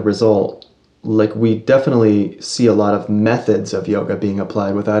and then the result. Like, we definitely see a lot of methods of yoga being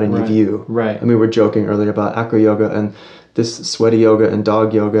applied without any view. Right. I mean, we were joking earlier about acro yoga and this sweaty yoga and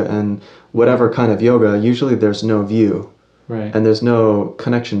dog yoga and whatever kind of yoga. Usually there's no view. Right. And there's no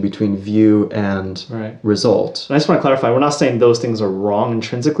connection between view and result. And I just want to clarify, we're not saying those things are wrong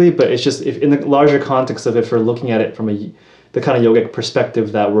intrinsically, but it's just, if in the larger context of it, if we're looking at it from the kind of yogic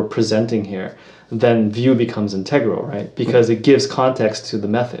perspective that we're presenting here, then view becomes integral, right? Because it gives context to the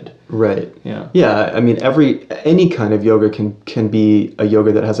method. Right. Yeah. Yeah, I mean, any kind of yoga can be a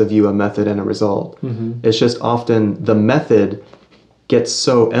yoga that has a view, a method, and a result. It's just often the method gets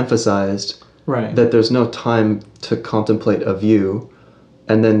so emphasized that there's no time to contemplate a view,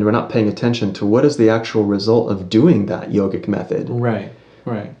 and then we're not paying attention to what is the actual result of doing that yogic method. Right.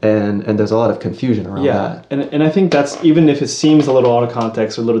 And there's a lot of confusion around that. And I think that's, even if it seems a little out of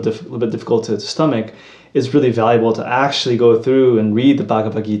context or a little bit difficult to stomach, it's really valuable to actually go through and read the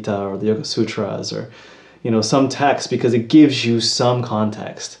Bhagavad Gita or the Yoga Sutras or, some text, because it gives you some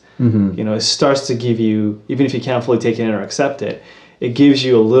context. It starts to give you, even if you can't fully take it in or accept it, it gives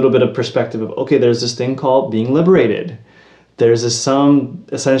you a little bit of perspective of, okay, there's this thing called being liberated. There's some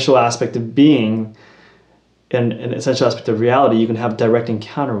essential aspect of being and an essential aspect of reality you can have direct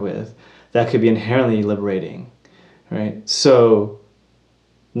encounter with that could be inherently liberating, right? So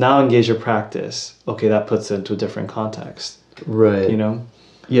now engage your practice. Okay, that puts it into a different context. Right.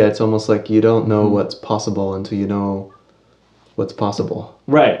 Yeah, it's almost like you don't know what's possible until you know what's possible.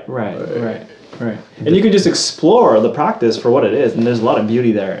 Right. And you can just explore the practice for what it is, and there's a lot of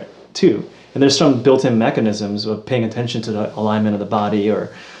beauty there too. And there's some built-in mechanisms of paying attention to the alignment of the body or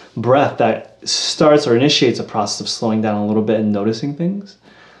breath that starts or initiates a process of slowing down a little bit and noticing things.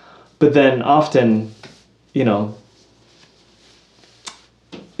 But then often, it's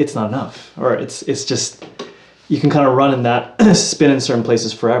not enough, or it's just, you can kind of run in that spin in certain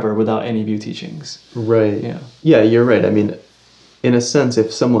places forever without any view teachings. Right. Yeah, you're right. I mean, in a sense,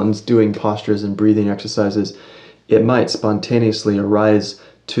 if someone's doing postures and breathing exercises, it might spontaneously arise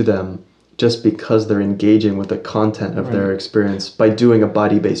to them just because they're engaging with the content of their experience by doing a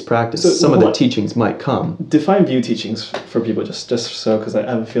body-based practice. So some of the teachings might come. Define view teachings for people, just so, because I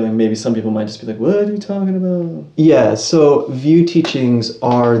have a feeling maybe some people might just be like, what are you talking about? Yeah, so view teachings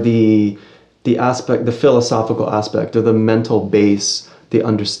are the aspect, the philosophical aspect, or the mental base, the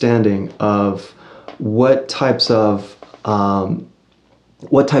understanding of what types of cosmologies,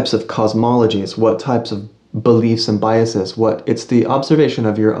 what types of beliefs and biases, it's the observation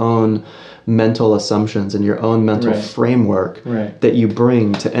of your own mental assumptions and your own mental framework that you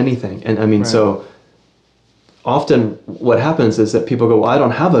bring to anything. And I mean, so often what happens is that people go, well, I don't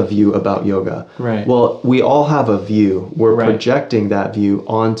have a view about yoga. Well, we all have a view. We're projecting that view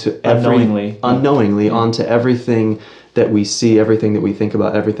onto unknowingly onto everything that we see, everything that we think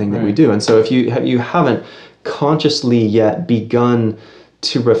about, everything that we do. And so if you haven't consciously yet begun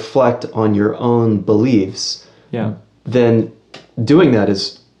to reflect on your own beliefs, then doing that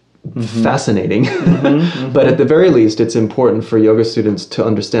is fascinating. But at the very least, it's important for yoga students to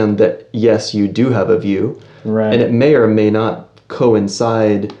understand that, yes, you do have a view, and it may or may not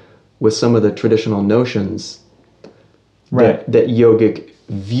coincide with some of the traditional notions that yogic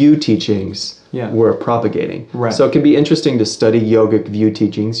view teachings were propagating. So it can be interesting to study yogic view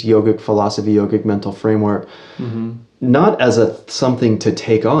teachings, yogic philosophy, yogic mental framework, not as something to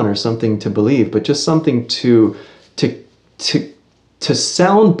take on or something to believe, but just something to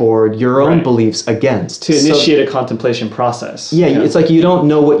soundboard your own beliefs against. To initiate a contemplation process. Yeah, it's like you don't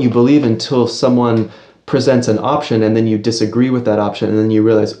know what you believe until someone presents an option and then you disagree with that option and then you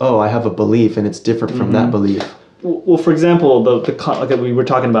realize, oh, I have a belief and it's different from that belief. Well, for example, like we were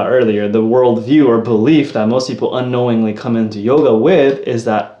talking about earlier, the worldview or belief that most people unknowingly come into yoga with is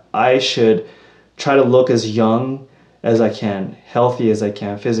that I should try to look as young as I can, healthy as I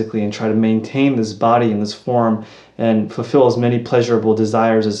can physically, and try to maintain this body in this form and fulfill as many pleasurable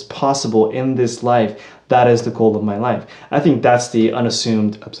desires as possible in this life. That is the goal of my life. I think that's the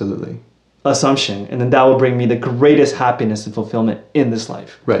unassumed assumption, and then that will bring me the greatest happiness and fulfillment in this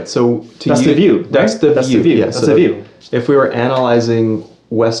life. Right. So that's the view. That's the view. Yeah, that's the view. If we were analyzing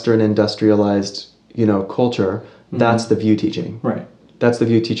Western industrialized, culture, that's the view teaching. Right. That's the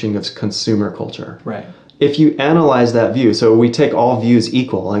view teaching of consumer culture. Right. if you analyze that view, so we take all views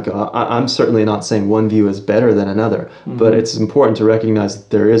equal. Like I'm certainly not saying one view is better than another, but it's important to recognize that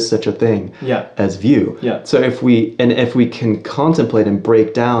there is such a thing as view. Yeah. So if we can contemplate and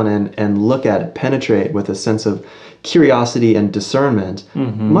break down and look at it, penetrate with a sense of curiosity and discernment,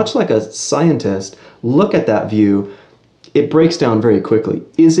 much like a scientist, look at that view, it breaks down very quickly.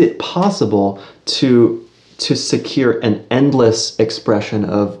 Is it possible to secure an endless expression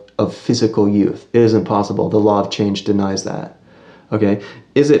of physical youth? It isn't possible. The law of change denies that. Okay?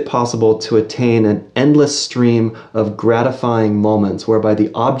 Is it possible to attain an endless stream of gratifying moments whereby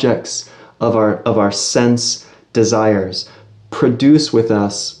the objects of our sense desires produce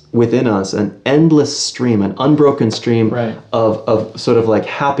within us an endless stream, an unbroken stream of sort of like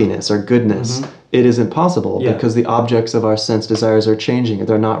happiness or goodness? It isn't possible because the objects of our sense desires are changing.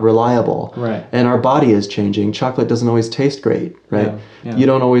 They're not reliable. Right. And our body is changing. Chocolate doesn't always taste great, right? Yeah. You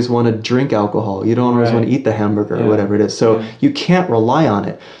don't always want to drink alcohol. You don't always want to eat the hamburger or whatever it is. So you can't rely on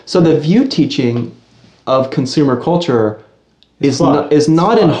it. So the view teaching of consumer culture is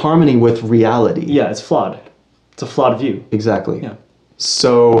not in harmony with reality. Yeah, it's flawed. It's a flawed view. Exactly. Yeah.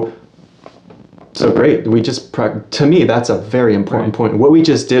 So great. We just to me that's a very important point. What we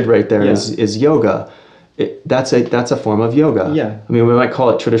just did right there is yoga. That's a form of yoga. Yeah. I mean, we might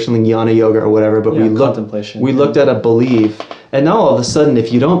call it traditionally jnana yoga or whatever, but we looked at a belief, and now all of a sudden,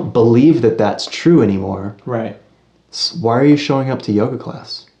 if you don't believe that that's true anymore, right? Why are you showing up to yoga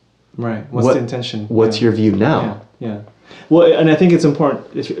class? Right. What's the intention? What's your view now? Yeah. Well, and I think it's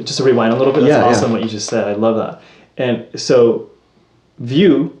important just to rewind a little bit. That's awesome what you just said. I love that. And so,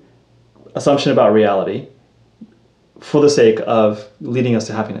 view. Assumption about reality for the sake of leading us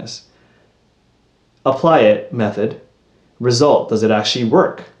to happiness. Apply it, method. Result, does it actually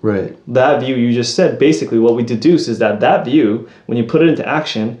work? Right. That view you just said, basically what we deduce is that view, when you put it into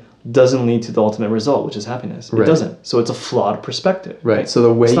action, doesn't lead to the ultimate result, which is happiness. It doesn't. So it's a flawed perspective. Right. So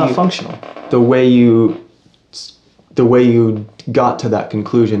the way it's not functional. The way you got to that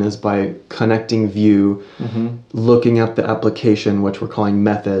conclusion is by connecting view, looking at the application, which we're calling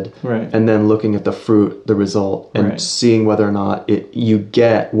method, and then looking at the fruit, the result, and seeing whether or not you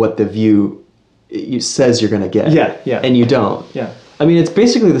get what the view says you're going to get. Yeah. And you don't. Yeah. I mean, it's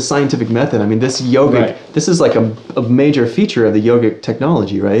basically the scientific method. I mean, this yoga, this is like a major feature of the yogic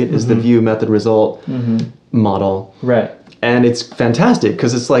technology, right? Is the view, method, result model. Right. And it's fantastic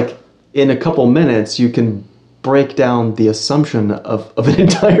because it's like in a couple minutes you can break down the assumption of an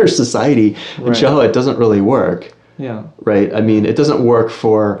entire society and show how it doesn't really work. Yeah. Right? I mean, it doesn't work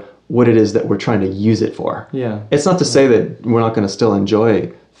for what it is that we're trying to use it for. Yeah. It's not to say that we're not going to still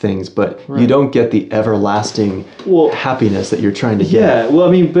enjoy things, but you don't get the everlasting happiness that you're trying to get. Yeah. Well,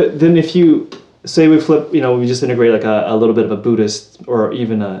 I mean, but then if you say we flip, we just integrate like a little bit of a Buddhist or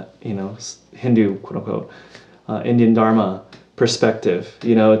even a, Hindu, quote unquote, Indian Dharma perspective.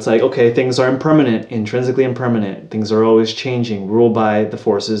 It's like, okay, things are impermanent, intrinsically impermanent. Things are always changing, ruled by the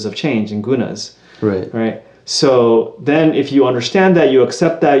forces of change and gunas. Right. So then if you understand that, you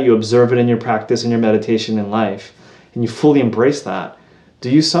accept that, you observe it in your practice, in your meditation in life, and you fully embrace that, do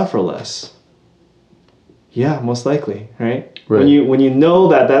you suffer less? Yeah, most likely, right? When you know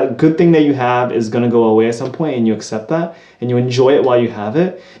that good thing that you have is going to go away at some point, and you accept that, and you enjoy it while you have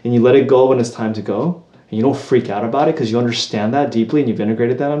it, and you let it go when it's time to go, and you don't freak out about it because you understand that deeply and you've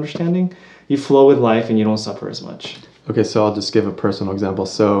integrated that understanding, you flow with life and you don't suffer as much. Okay, so I'll just give a personal example.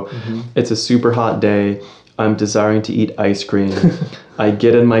 So it's a super hot day. I'm desiring to eat ice cream. I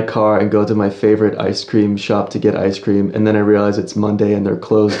get in my car and go to my favorite ice cream shop to get ice cream, and then I realize it's Monday and they're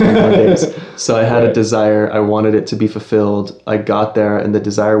closed on Mondays. So I had a desire, I wanted it to be fulfilled. I got there and the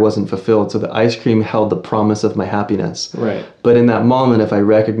desire wasn't fulfilled, so the ice cream held the promise of my happiness. But in that moment, if I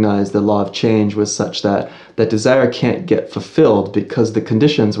recognized the law of change was such that that desire can't get fulfilled because the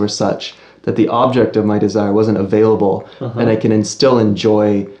conditions were such that the object of my desire wasn't available, and I can still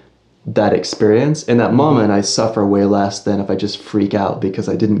enjoy that experience, in that moment I suffer way less than if I just freak out because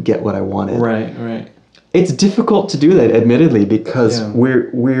I didn't get what I wanted. Right. It's difficult to do that, admittedly, because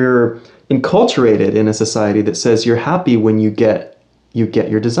we're enculturated in a society that says you're happy when you get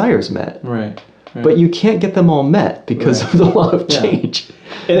your desires met. Right. But you can't get them all met because of the law of change.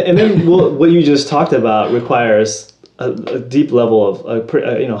 And then what you just talked about requires a deep level of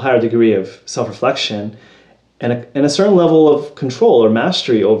higher degree of self-reflection and a certain level of control or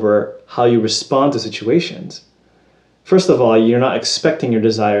mastery over how you respond to situations. First of all, you're not expecting your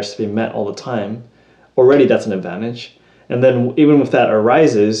desires to be met all the time. Already that's an advantage. And then even if that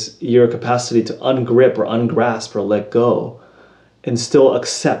arises, your capacity to ungrip or ungrasp or let go and still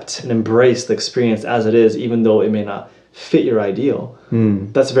accept and embrace the experience as it is, even though it may not fit your ideal,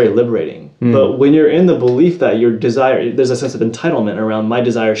 that's very liberating. But when you're in the belief that your desire, there's a sense of entitlement around my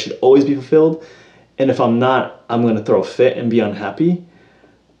desire should always be fulfilled, and if I'm not, I'm going to throw a fit and be unhappy,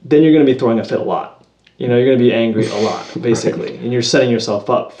 then you're going to be throwing a fit a lot. You're going to be angry a lot, basically. Right. And you're setting yourself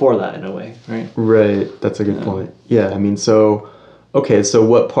up for that in a way, right? Right. That's a good point. Yeah. I mean, so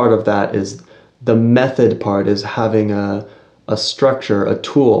what part of that is the method part is having a structure, a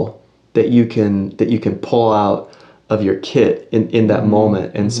tool that you can pull out of your kit in that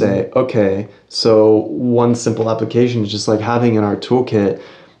moment and say, okay, so one simple application is just like having in our toolkit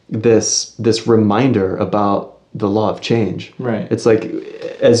this reminder about the law of change. Right. It's like,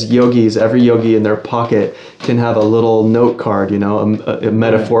 as yogis, every yogi in their pocket can have a little note card, a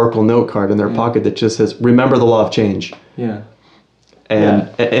metaphorical note card in their pocket that just says, remember the law of change. Yeah. And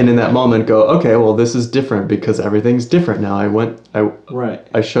in that moment go, okay, well, this is different because everything's different now.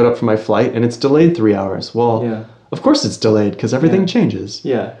 I showed up for my flight and it's delayed 3 hours. Well, of course it's delayed because everything changes.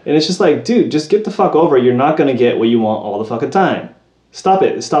 Yeah. And it's just like, dude, just get the fuck over it. You're not going to get what you want all the fucking time. Stop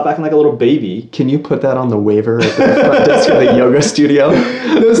it. Stop acting like a little baby. Can you put that on the waiver at the front desk of the yoga studio?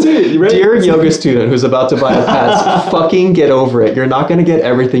 No, seriously, right? Dear yoga student who's about to buy a pass, fucking get over it. You're not going to get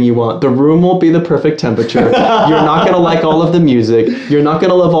everything you want. The room won't be the perfect temperature. You're not going to like all of the music. You're not going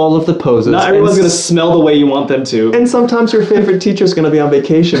to love all of the poses. Not everyone's going to smell the way you want them to. And sometimes your favorite teacher's going to be on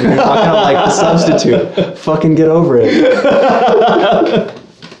vacation and you're not going to like the substitute. Fucking get over it.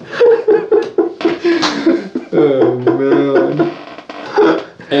 Oh, man.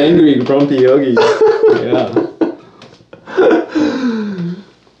 Angry, grumpy yogis.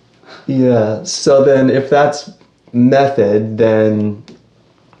 Yeah. So then if that's method, then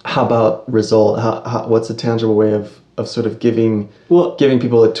how about result? What's a tangible way of sort of giving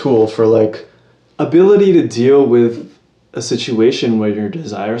people a tool for like... ability to deal with a situation where your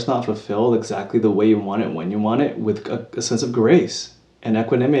desire is not fulfilled exactly the way you want it, when you want it, with a sense of grace and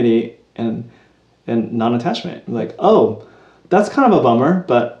equanimity and non-attachment. Like, oh, that's kind of a bummer,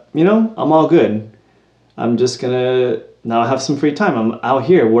 but, I'm all good. I'm just going to now have some free time. I'm out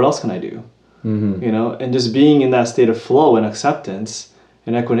here. What else can I do? Mm-hmm. And just being in that state of flow and acceptance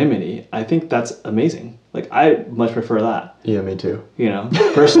and equanimity, I think that's amazing. Like, I much prefer that. Yeah, me too.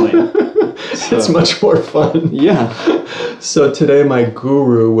 Personally. So, it's much more fun. Yeah. So today my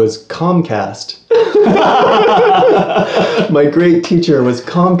guru was Comcast. My great teacher was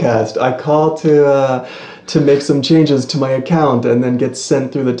Comcast. I called to make some changes to my account and then get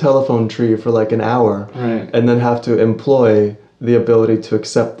sent through the telephone tree for like an hour. Right. And then have to employ the ability to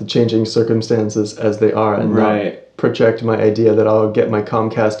accept the changing circumstances as they are and not project my idea that I'll get my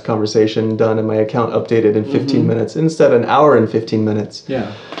Comcast conversation done and my account updated in 15 minutes instead an hour and 15 minutes.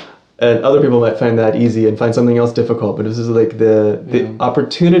 Yeah. And other people might find that easy and find something else difficult, but this is like the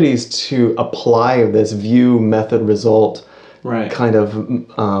opportunities to apply this view, method, result kind of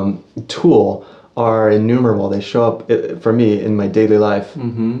tool are innumerable. They show up for me in my daily life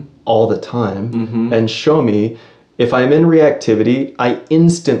all the time and show me if I'm in reactivity, I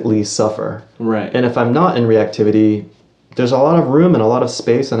instantly suffer. Right. And if I'm not in reactivity, there's a lot of room and a lot of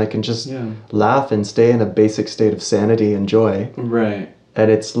space and I can just laugh and stay in a basic state of sanity and joy. Right.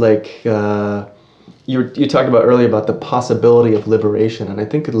 And it's like, you talked about earlier about the possibility of liberation. And I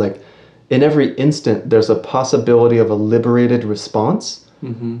think like in every instant, there's a possibility of a liberated response.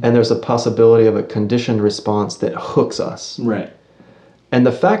 And there's a possibility of a conditioned response that hooks us. Right. And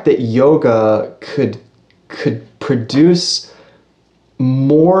the fact that yoga could produce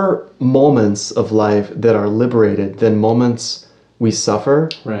more moments of life that are liberated than moments we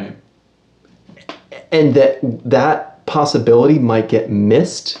suffer. Right. And that possibility might get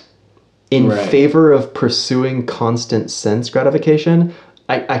missed in favor of pursuing constant sense gratification.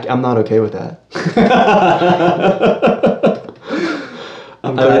 I'm not okay with that.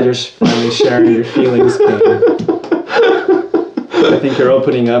 I'm glad you're finally sharing your feelings, Kane. I think you're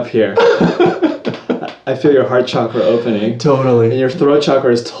opening up here. I feel your heart chakra opening. Totally. And your throat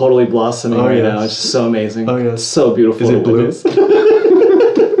chakra is totally blossoming now. It's just so amazing. Oh, yes. It's so beautiful. Is it blue?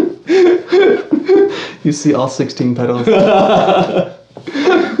 You see all 16 petals? I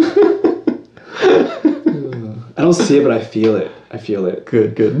don't see it, but I feel it. I feel it.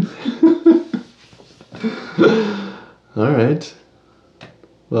 Good. All right.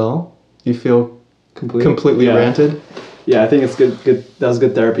 Well, you feel completely ranted? Yeah, I think it's good. That was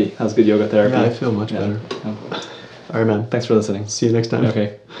good therapy. That was good yoga therapy. Yeah, I feel much better. Yeah. All right, man. Thanks for listening. See you next time.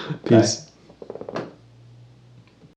 Okay. Peace. Bye.